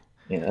on me.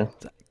 Yeah.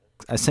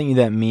 I sent you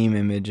that meme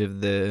image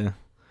of the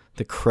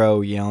crow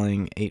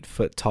yelling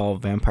 8-foot tall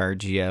vampire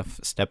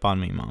GF, step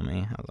on me,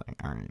 mommy. I was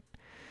like, all right.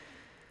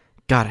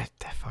 Got it.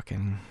 That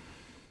fucking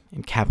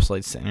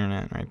encapsulates the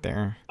internet right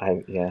there.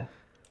 Yeah.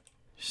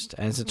 Just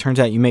as it turns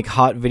out, you make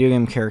hot video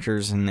game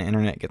characters and the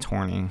internet gets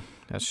horny.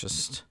 It's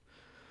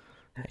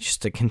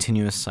just a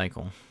continuous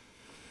cycle.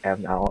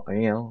 And all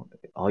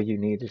you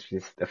need is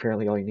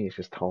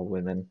just tall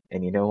women,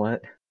 and you know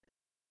what?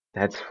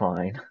 That's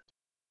fine.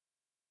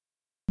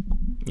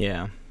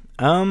 Yeah.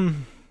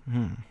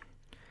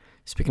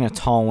 Speaking of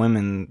tall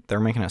women,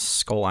 they're making a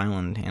Skull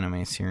Island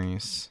anime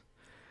series.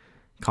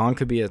 Colin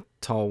could be a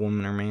tall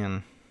woman or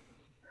man.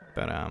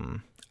 But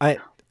I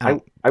I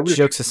don't. I would have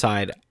Jokes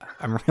aside,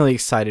 I'm really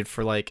excited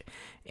for like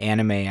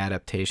anime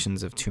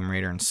adaptations of Tomb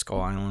Raider and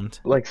Skull Island.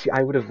 like see,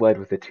 I would have led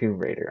with the Tomb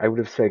Raider. I would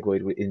have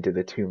segued into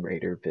the Tomb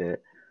Raider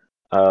bit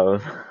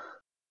um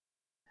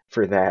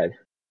for that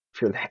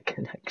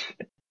connection.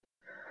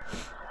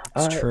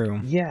 It's true.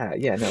 Yeah,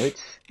 no,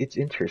 it's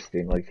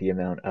interesting, like the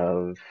amount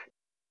of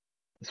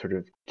sort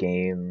of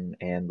game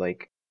and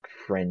like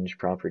fringe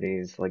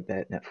properties like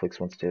that Netflix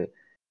wants to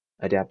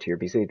adapt here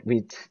because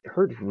we'd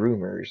heard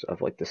rumors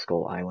of like the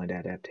Skull Island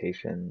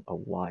adaptation a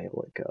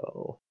while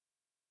ago.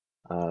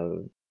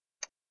 Uh,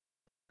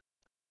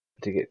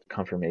 to get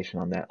confirmation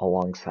on that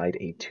alongside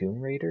a Tomb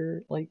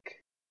Raider like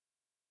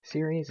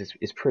series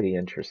is pretty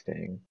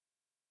interesting.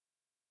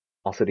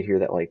 Also to hear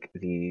that like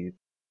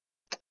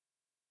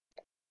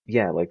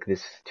like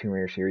this Tomb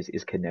Raider series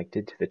is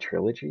connected to the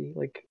trilogy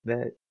like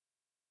that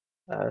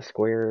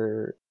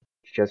Square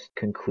just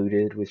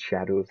concluded with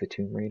Shadow of the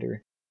Tomb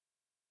Raider.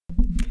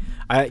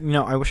 I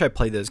wish I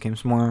played those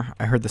games more.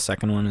 I heard the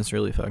second one is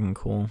really fucking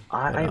cool.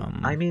 But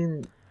I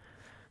mean,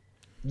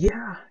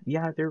 yeah,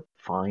 they're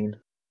fine.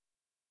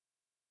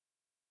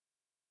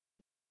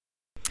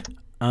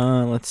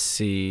 let's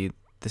see.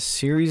 The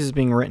series is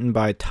being written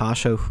by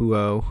Tasha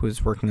Huo,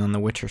 who's working on the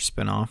Witcher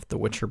spin-off, The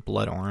Witcher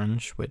Blood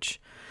Orange, which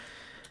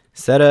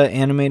is that a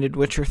animated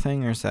Witcher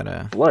thing or is that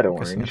a Blood I'm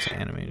guessing Orange. it's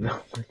animated.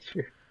 The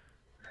Witcher.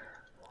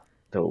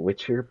 The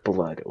Witcher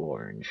Blood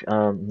Orange.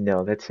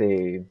 No, that's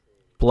a.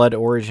 Blood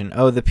Origin.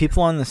 Oh, the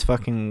people on this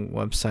fucking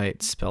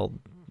website spelled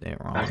it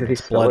How wrong. do they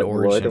It's spell Blood it?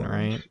 Blood Origin,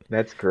 right? Orange.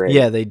 That's great.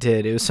 Yeah, they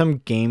did. It was some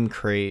Game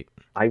Crate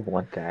I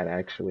want that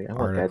actually. I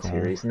want that article.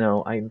 series.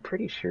 No, I'm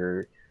pretty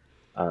sure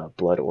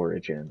Blood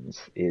Origins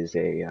is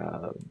a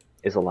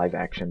live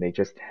action. They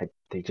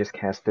just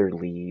cast their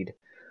lead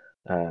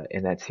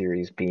in that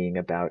series being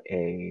about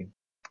a,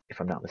 if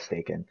I'm not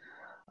mistaken,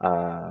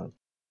 uh,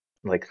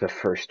 like the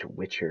first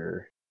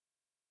Witcher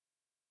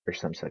or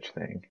some such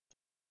thing.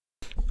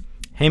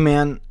 Hey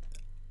man,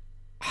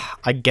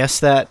 I guess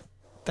that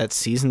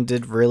season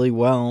did really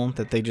well.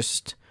 That they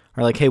just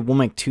are like, hey,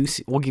 we'll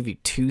give you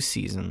 2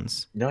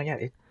 seasons. No,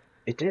 yeah,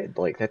 it did.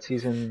 Like that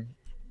season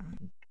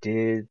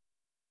did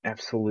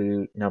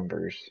absolute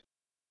numbers.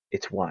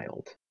 It's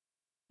wild.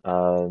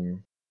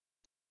 Um,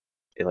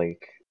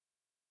 like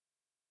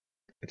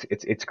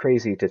it's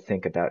crazy to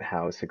think about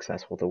how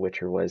successful The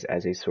Witcher was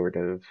as a sort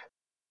of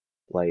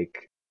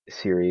like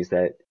series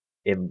that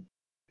Im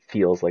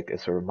feels like a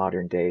sort of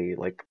modern day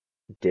like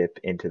dip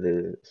into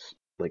the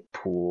like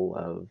pool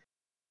of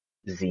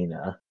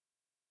Xena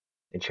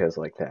and shows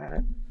like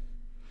that.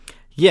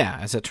 Yeah,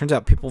 as it turns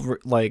out, people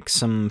like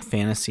some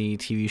fantasy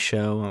TV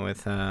show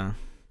with Yeah,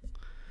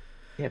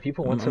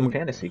 people want some um,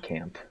 fantasy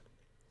camp.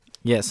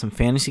 yeah, some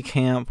fantasy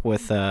camp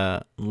with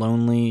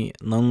lonely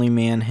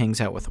man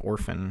hangs out with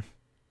orphan.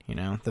 You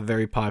know, the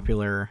very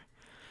popular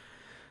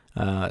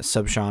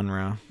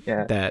subgenre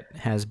Yeah, that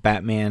has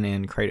Batman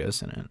and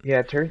Kratos in it. yeah.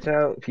 It turns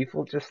out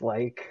people just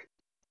like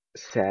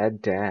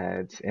sad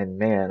dads, and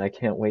man, I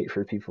can't wait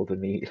for people to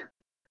meet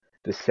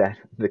the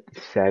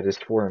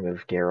saddest form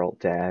of Geralt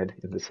dad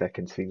in the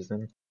second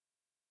season.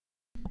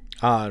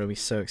 Ah, it'll be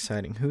so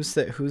exciting. Who's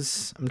that?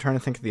 Who's I'm trying to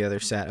think of the other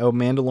sad. Oh,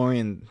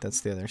 Mandalorian.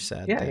 That's the other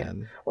sad Yeah, yeah.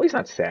 dad. Well, he's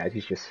not sad.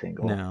 He's just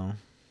single. No,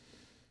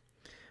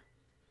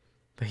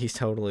 but he's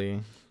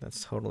totally.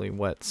 That's totally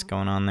what's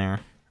going on there.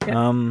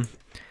 Yeah.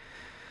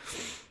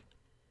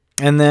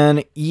 And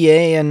then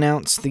EA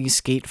announced the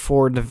Skate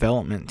 4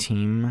 development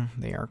team.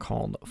 They are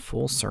called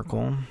Full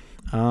Circle.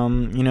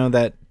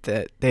 That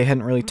they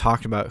hadn't really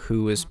talked about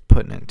who was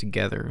putting it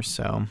together,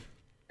 so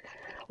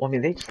Well, I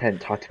mean, they just hadn't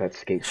talked about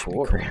Skate it should be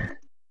 4 cool.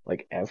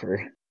 like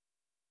ever.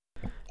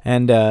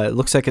 And it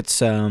looks like it's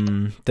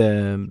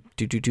the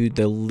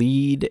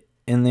lead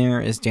in there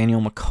is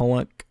Daniel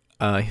McCulloch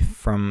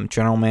from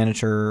general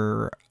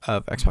manager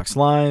of Xbox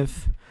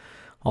Live,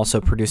 also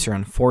producer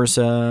on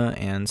Forza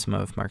and some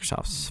of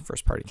Microsoft's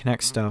first party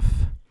Kinect stuff.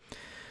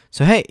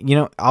 So hey,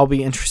 I'll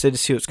be interested to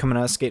see what's coming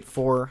out of Skate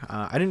 4.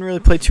 I didn't really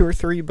play 2 or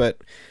 3, but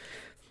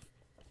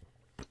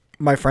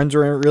my friends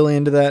were really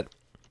into that.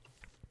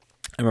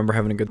 I remember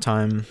having a good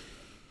time.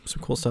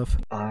 Some cool stuff.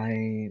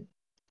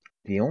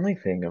 The only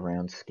thing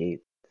around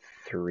Skate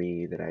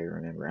 3 that I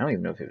remember, I don't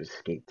even know if it was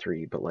Skate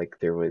 3, but like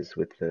there was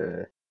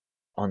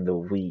on the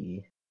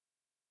Wii,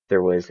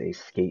 there was a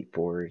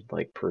skateboard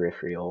like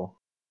peripheral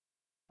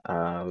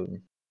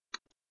um,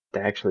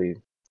 that actually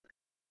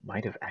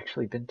might have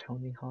actually been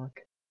Tony Hawk.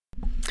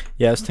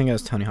 Yeah, I was thinking it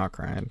was Tony Hawk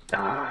Ride.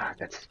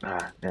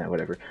 Yeah,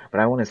 whatever. But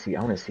I want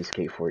to see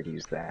Skate 4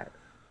 use that.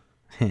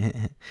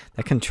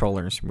 That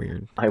controller's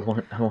weird. I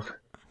want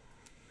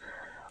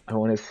I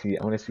want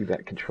to see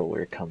that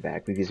controller come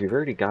back because we've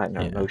already gotten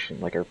our motion,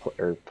 like our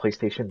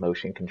PlayStation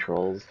motion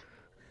controls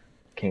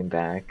came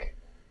back.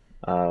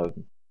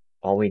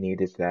 All we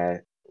need is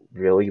that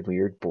really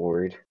weird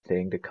board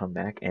thing to come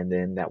back, and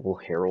then that will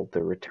herald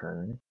the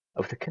return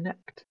of the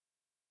Kinect.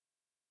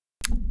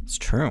 It's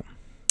true.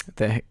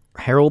 The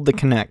Herald the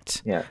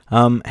Connect. Yeah,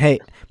 Hey,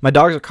 my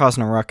dogs are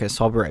causing a ruckus,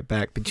 so I'll be right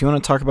back. But do you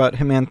want to talk about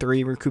Hitman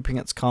 3 recouping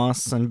its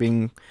costs and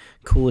being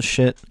cool as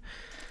shit?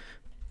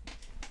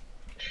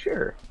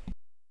 sure.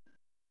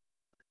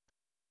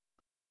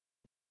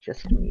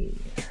 Just me.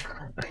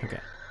 Okay.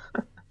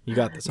 You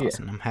got this, Yeah.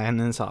 Austin. I'm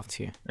handing this off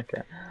to you.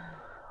 Okay.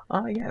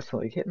 Yeah. So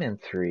like Hitman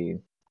 3,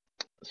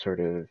 sort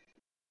of.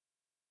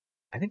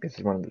 I think this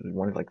is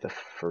one of like the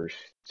first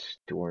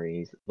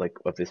stories like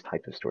of this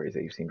type of stories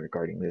that you've seen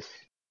regarding this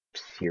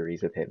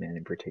series of Hitman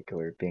in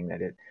particular, being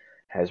that it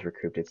has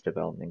recouped its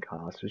development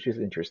costs, which is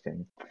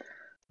interesting.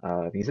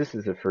 Because this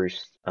is the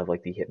first of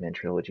like the Hitman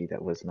trilogy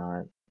that was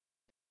not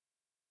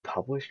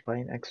published by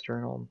an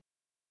external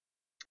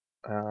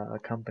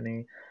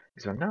company.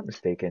 Because if I'm not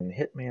mistaken,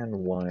 Hitman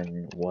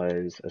 1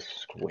 was a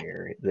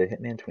Square. The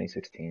Hitman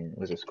 2016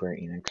 was a Square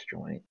Enix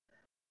joint,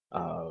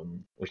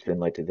 which then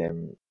led to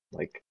them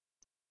like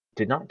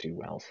did not do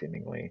well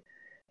seemingly,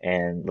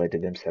 and led to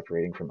them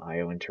separating from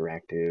IO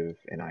Interactive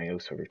and IO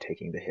sort of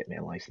taking the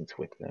Hitman license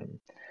with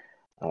them.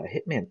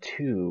 Hitman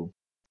 2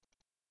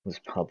 was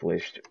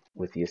published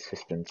with the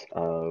assistance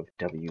of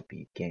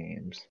WB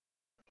Games,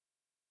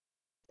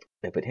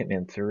 but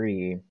Hitman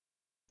 3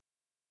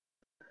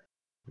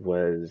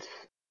 was,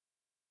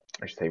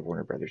 I should say,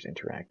 Warner Brothers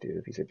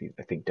Interactive.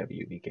 I think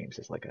WB Games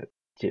is like a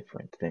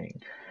different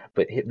thing,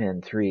 but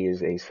Hitman 3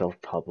 is a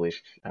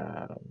self-published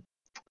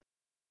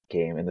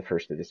game and the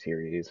first of the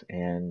series.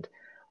 And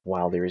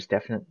while there is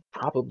definitely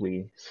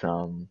probably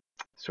some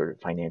sort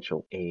of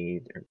financial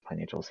aid or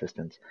financial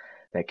assistance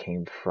that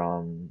came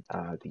from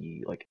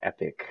the like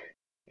Epic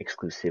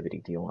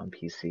exclusivity deal on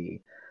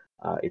PC,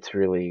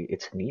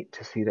 it's neat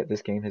to see that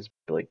this game has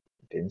like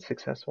been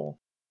successful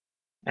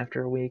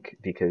after a week,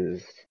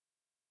 because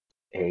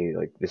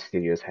like the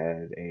studios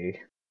had a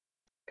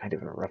kind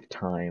of a rough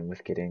time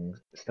with getting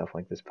stuff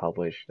like this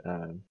published,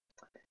 and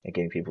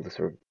getting people to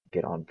sort of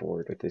get on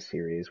board with this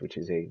series, which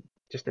is a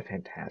just a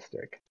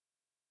fantastic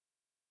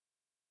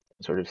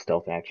sort of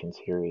stealth action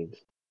series,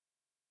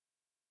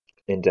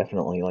 and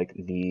definitely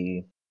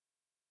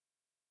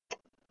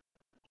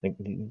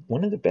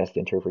one of the best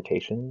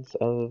interpretations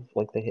of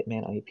like the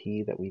Hitman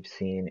IP that we've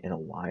seen in a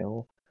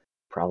while,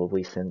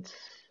 probably since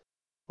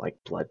like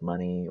Blood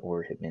Money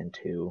or Hitman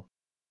 2,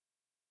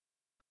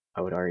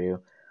 I would argue.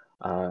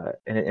 And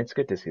it's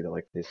good to see that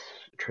like this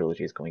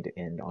trilogy is going to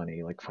end on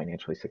a like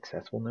financially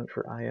successful note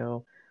for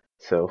IO.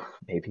 So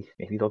maybe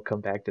they'll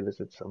come back to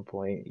this at some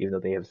point, even though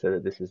they have said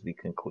that this is the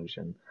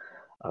conclusion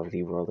of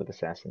the World of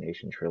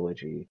Assassination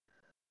trilogy,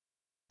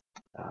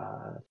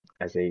 uh,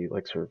 as they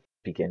like sort of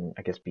begin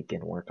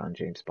work on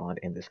James Bond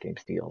and this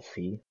game's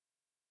DLC,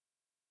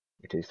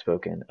 which is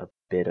spoken a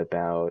bit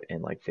about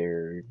in like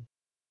their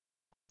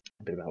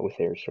a bit about with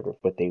their sort of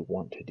what they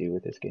want to do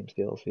with this game's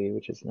DLC,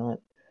 which is not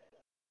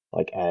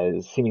like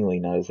as seemingly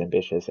not as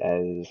ambitious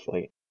as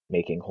like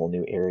making whole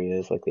new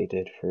areas like they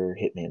did for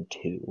Hitman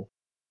 2.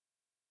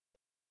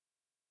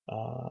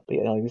 But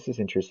yeah, like, this is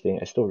interesting.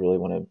 I still really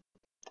want to.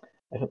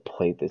 I haven't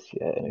played this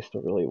yet, and I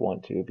still really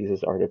want to, because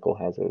this article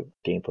has a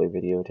gameplay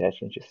video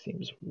attached, and it just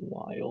seems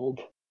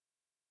wild,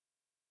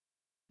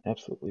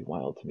 absolutely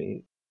wild to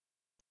me.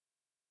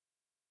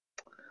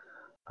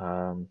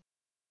 Um,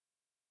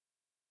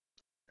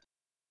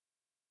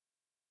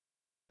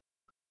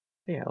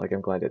 yeah, like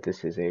I'm glad that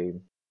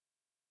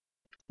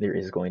there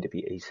is going to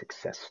be a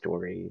success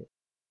story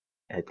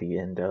at the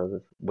end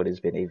of what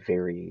has been a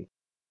very,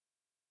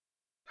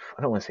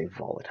 I don't want to say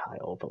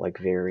volatile, but like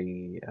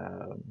very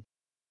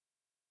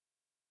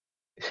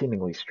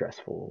seemingly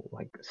stressful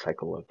like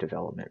cycle of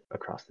development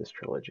across this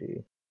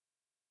trilogy.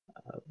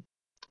 Uh,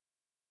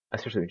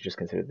 Especially if you just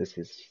consider this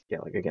is, yeah,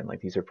 like again,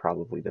 like these are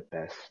probably the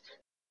best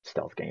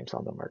stealth games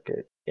on the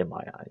market in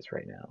my eyes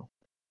right now.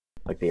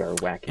 Like they are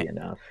wacky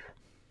enough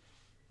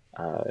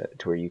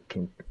to where you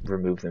can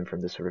remove them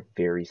from this sort of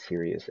very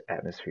serious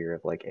atmosphere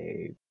of like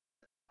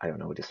I don't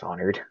know,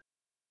 Dishonored.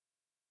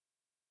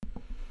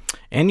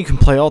 And you can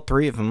play all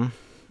three of them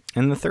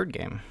in the third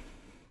game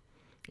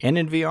and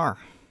in VR.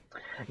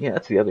 Yeah,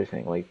 that's the other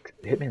thing. Like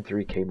Hitman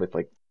 3 came with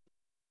like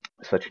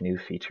such new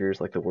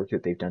features. Like the work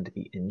that they've done to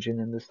the engine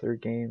in this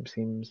third game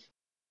seems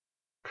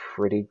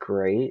pretty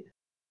great.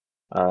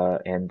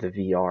 And the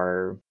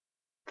VR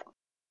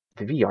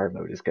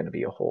mode is going to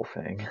be a whole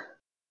thing.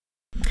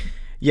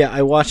 Yeah,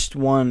 I watched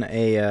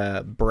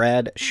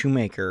Brad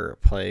Shoemaker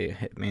play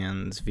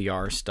Hitman's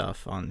VR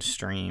stuff on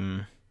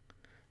stream,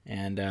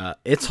 and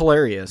it's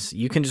hilarious.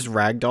 You can just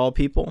ragdoll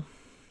people.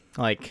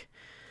 Like,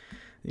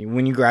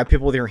 when you grab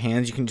people with your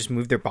hands, you can just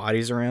move their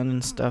bodies around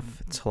and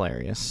stuff. It's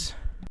hilarious.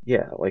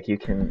 Yeah, like you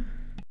can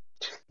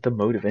just the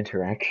mode of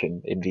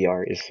interaction in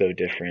VR is so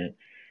different.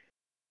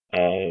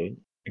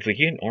 It's like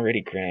you can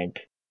already grab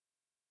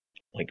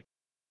like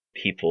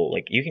people,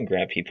 like you can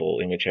grab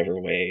people in whichever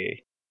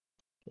way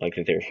like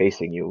that they're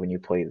facing you when you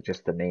play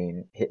just the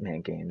main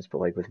Hitman games, but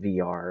like with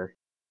VR,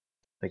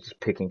 like just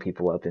picking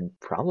people up and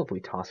probably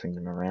tossing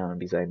them around,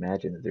 because I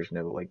imagine that there's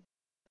no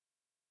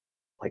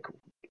like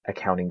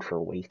accounting for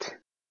weight.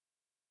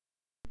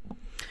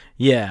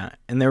 Yeah,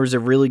 and there was a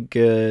really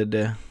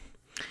good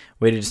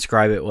way to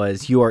describe it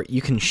was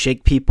you can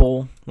shake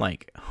people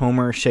like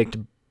Homer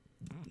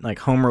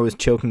was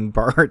choking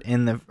Bart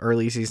in the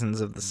early seasons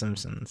of The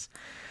Simpsons.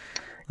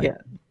 Like Yeah,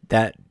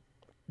 that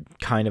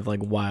kind of like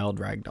wild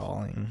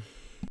ragdolling.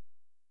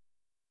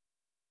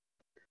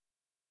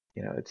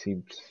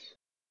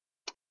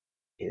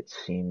 it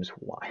seems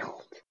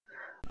wild.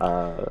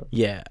 Uh,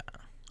 Yeah.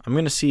 I'm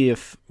gonna see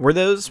if were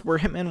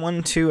Hitman 1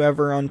 and 2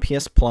 ever on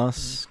PS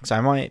Plus? Because I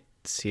might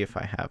see if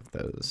I have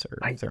those or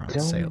I if they're on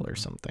sale don't or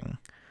something.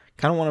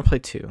 Kind of want to play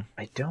 2.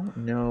 I don't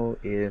know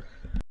if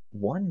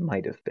one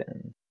might have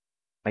been.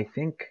 I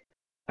think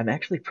I'm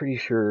actually pretty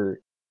sure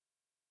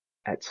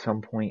at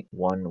some point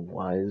one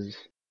was,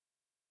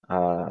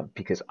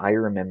 because I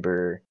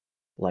remember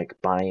like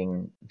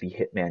buying the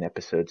Hitman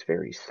episodes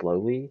very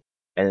slowly,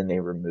 and then they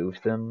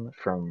removed them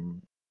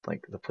from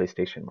like the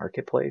PlayStation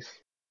Marketplace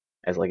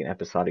as like an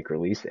episodic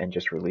release and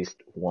just released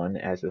one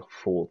as a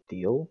full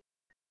deal.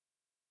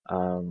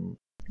 Um,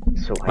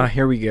 so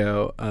Here we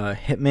go.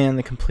 Hitman: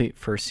 The Complete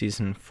First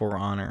Season, For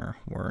Honor.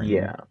 We're in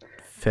yeah,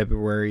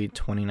 February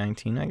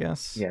 2019, I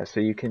guess. yeah. So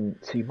you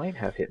might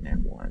have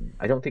Hitman One.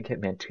 I don't think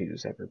Hitman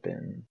Two's ever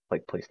been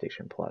like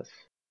PlayStation Plus.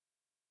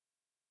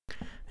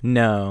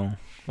 No.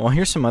 Well,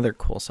 here's some other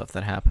cool stuff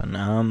that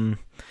happened.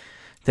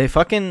 They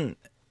fucking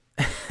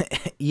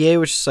EA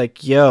was just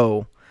like,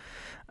 yo,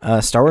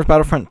 Star Wars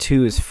Battlefront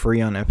 2 is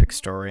free on Epic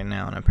Store right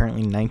now, and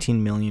apparently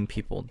 19 million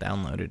people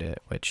downloaded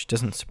it, which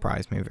doesn't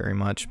surprise me very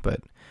much,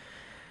 but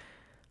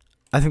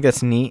I think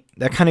that's neat.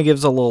 That kind of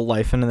gives a little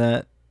life into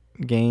that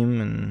game,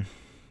 and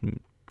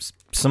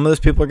some of those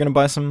people are gonna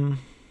buy some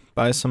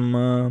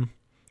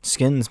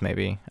skins.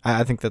 Maybe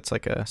I think that's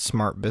like a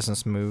smart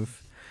business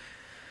move.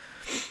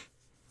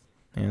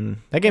 And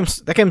that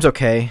game's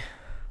okay.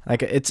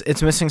 Like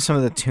it's missing some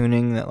of the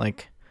tuning that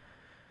like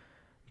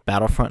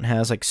Battlefront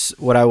has, like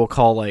what I will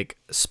call like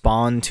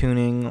spawn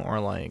tuning, or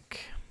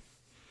like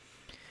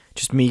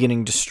just me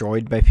getting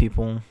destroyed by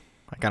people.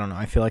 Like I don't know.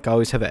 I feel like I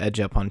always have an edge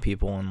up on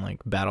people in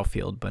like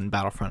Battlefield, but in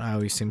Battlefront, I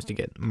always seems to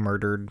get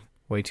murdered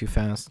way too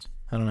fast.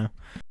 I don't know.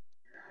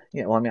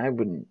 Yeah, well, I mean, I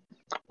wouldn't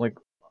like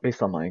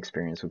based on my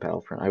experience with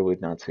Battlefront, I would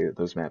not say that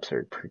those maps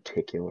are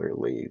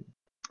particularly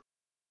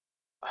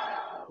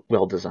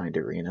well designed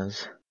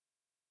arenas.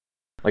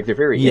 Like they're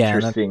very Yeah,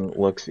 and that interesting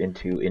looks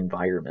into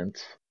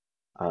environments,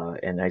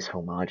 and nice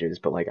homages,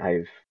 but like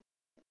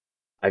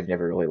I've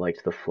never really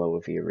liked the flow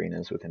of the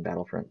arenas within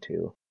Battlefront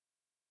 2.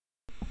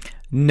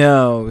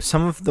 no.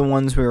 Some of the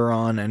ones we were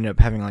on ended up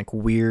having like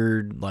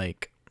weird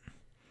like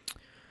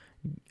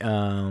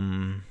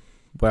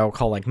what I will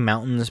call like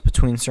mountains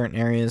between certain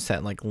areas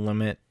that like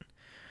limit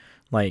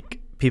like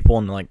people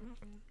in like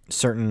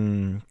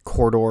certain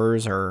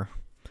corridors or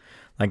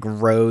like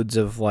roads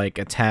of like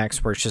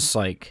attacks where it's just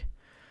like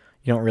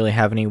you don't really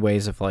have any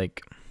ways of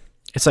like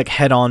it's like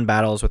head-on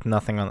battles with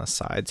nothing on the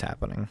sides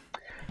happening.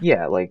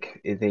 Yeah,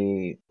 like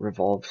they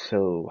revolve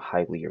so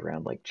highly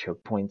around like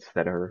choke points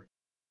that are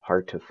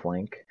hard to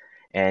flank.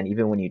 And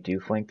even when you do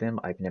flank them,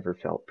 I've never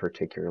felt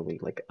particularly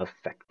like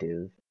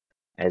effective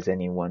as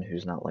anyone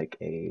who's not like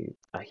a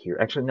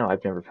hero. Actually, no,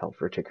 I've never felt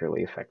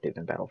particularly effective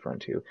in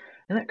Battlefront 2.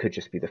 And that could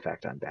just be the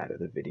fact I'm bad at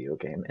the video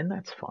game, and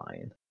that's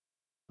fine.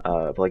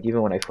 But like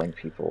even when I flank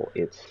people,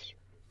 it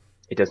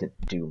doesn't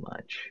do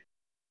much.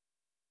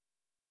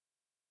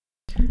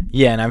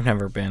 Yeah, and I've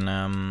never put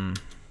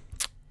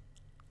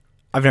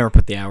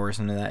the hours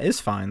into that. It's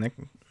fine.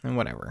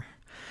 Whatever.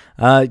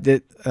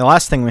 The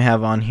last thing we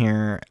have on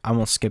here, I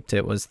almost skipped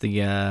it, was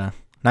the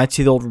Knights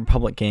of the Old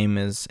Republic game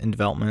is in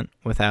development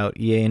without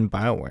EA and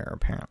BioWare,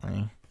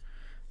 apparently.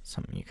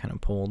 Something you kind of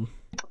pulled.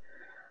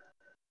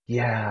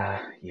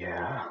 Yeah,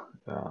 yeah.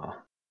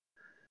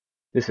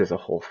 This is a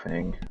whole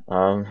thing.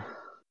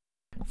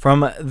 From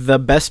the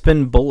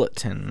Bespin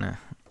Bulletin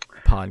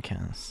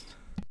podcast.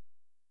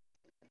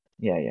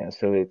 Yeah, yeah.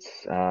 So it's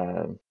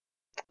yeah,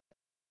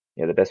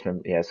 the best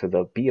mem yeah, so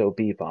the BOB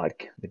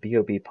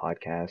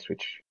podcast,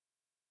 which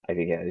I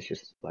think yeah is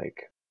just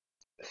like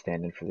a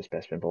stand-in for this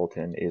Best Friend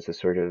Bulletin, is a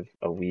sort of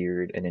a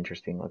weird and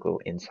interesting like little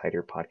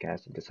insider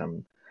podcast into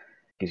some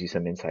gives you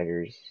some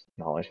insiders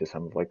knowledge to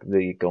some of like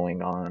the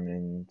going on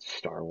in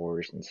Star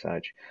Wars and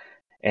such.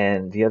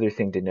 And the other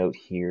thing to note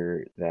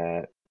here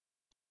that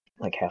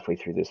like halfway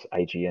through this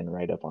IGN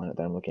write-up on it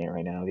that I'm looking at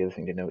right now, the other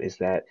thing to note is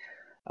that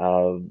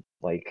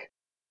like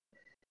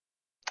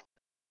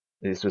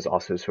this was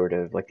also sort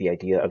of like the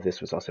idea of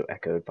this was also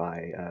echoed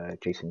by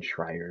Jason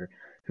Schreier,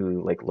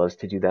 who like loves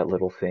to do that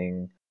little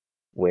thing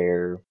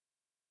where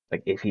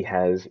like if he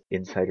has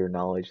insider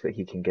knowledge that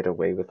he can get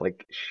away with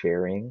like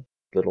sharing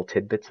little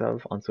tidbits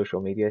of on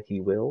social media, he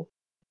will.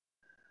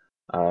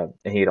 And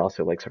he had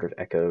also like sort of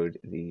echoed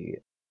the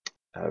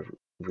uh,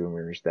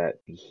 rumors that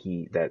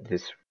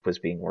this was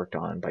being worked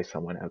on by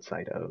someone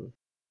outside of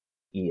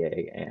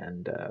EA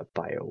and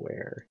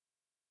BioWare,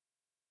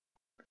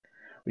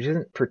 which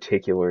isn't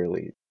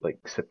particularly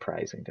like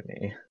surprising to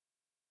me.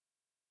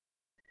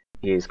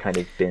 EA's kind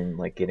of been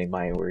like getting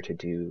BioWare to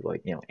do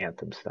like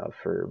Anthem stuff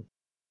for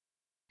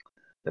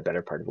the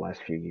better part of the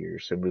last few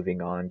years. So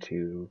moving on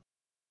to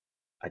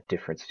a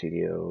different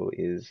studio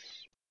is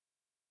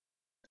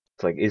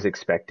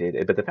expected.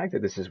 But the fact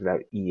that this is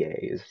without EA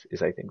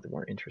is I think the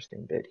more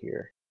interesting bit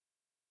here.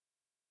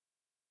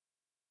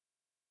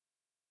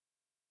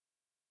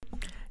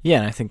 Yeah,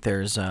 and I think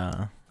there's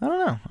I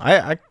don't know.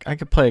 I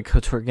could play a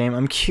KOTOR game.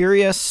 I'm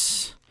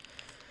curious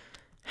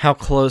how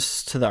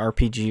close to the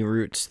RPG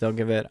roots they'll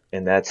give it.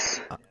 And that's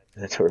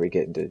where we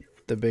get into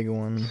the big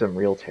one. Some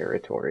real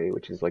territory,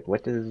 which is like,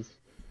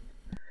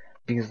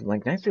 because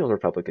like Knights of the Old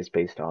Republic is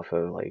based off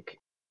of like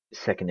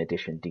second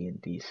edition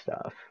D&D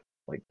stuff,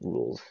 like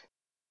rules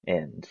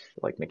and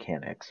like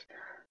mechanics.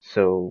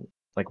 So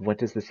like, what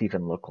does this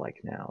even look like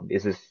now?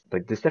 Is this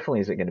like, this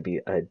definitely isn't going to be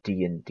a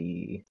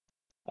D&D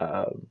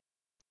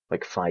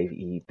like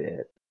 5e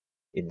bit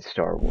in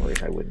Star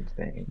Wars, I wouldn't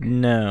think.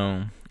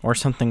 No, or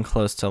something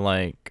close to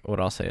like what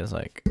I'll say is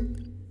like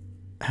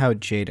how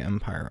Jade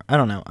Empire. I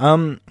don't know.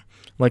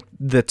 Like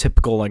the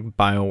typical like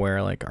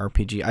BioWare like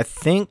RPG. I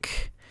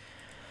think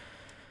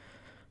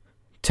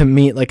to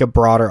meet like a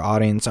broader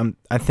audience,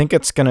 I think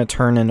it's gonna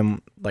turn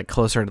into like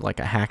closer to like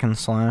a hack and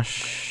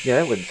slash.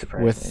 Yeah, that wouldn't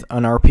surprise with me.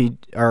 An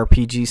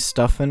RPG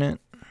stuff in it.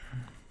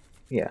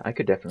 Yeah, I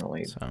could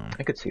definitely,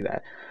 I could see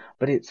that.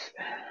 But it's,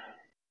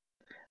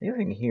 the other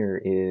thing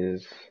here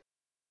is,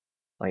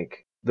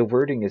 like, the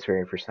wording is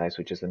very precise,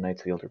 which is a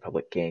Knights of the Old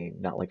Republic game,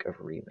 not like a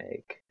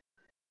remake.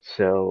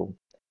 So,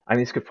 I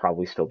mean, this could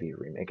probably still be a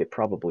remake. It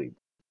probably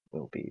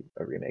will be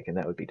a remake, and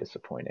that would be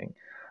disappointing.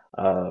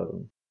 But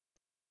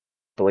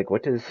like,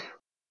 what does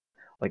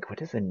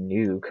a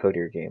new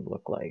KOTOR game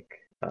look like?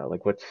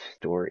 Like, what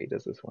story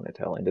does this want to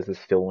tell? And does this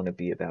still want to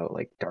be about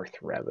like Darth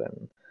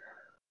Revan?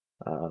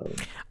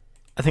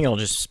 I think it'll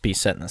just be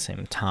set in the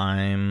same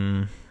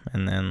time,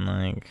 and then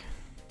like,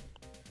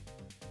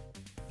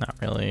 not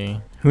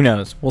really. Who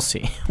knows? We'll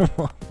see.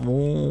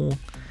 we'll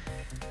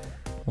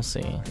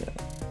see. Yeah.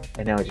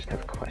 And now I just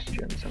have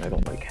questions, and I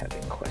don't like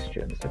having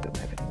questions that don't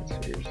have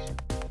answers.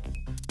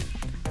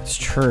 It's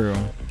true,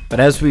 but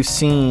as we've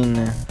seen,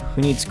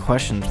 who needs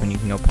questions when you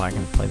can go back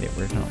and play the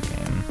original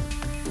game?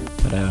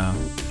 But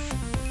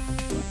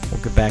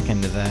we'll get back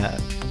into that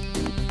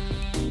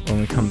when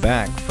we come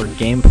back for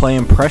gameplay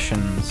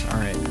impressions. All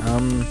right.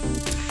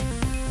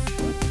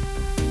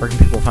 Where can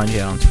people find you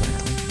out on Twitter?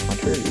 On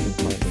Twitter, you can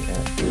find me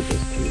at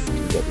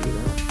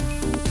Travis2WL.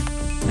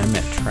 And I'm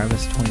at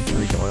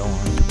Travis23Doyle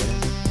on Twitter.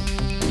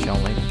 Catch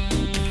y'all later.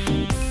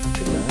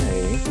 Good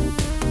night.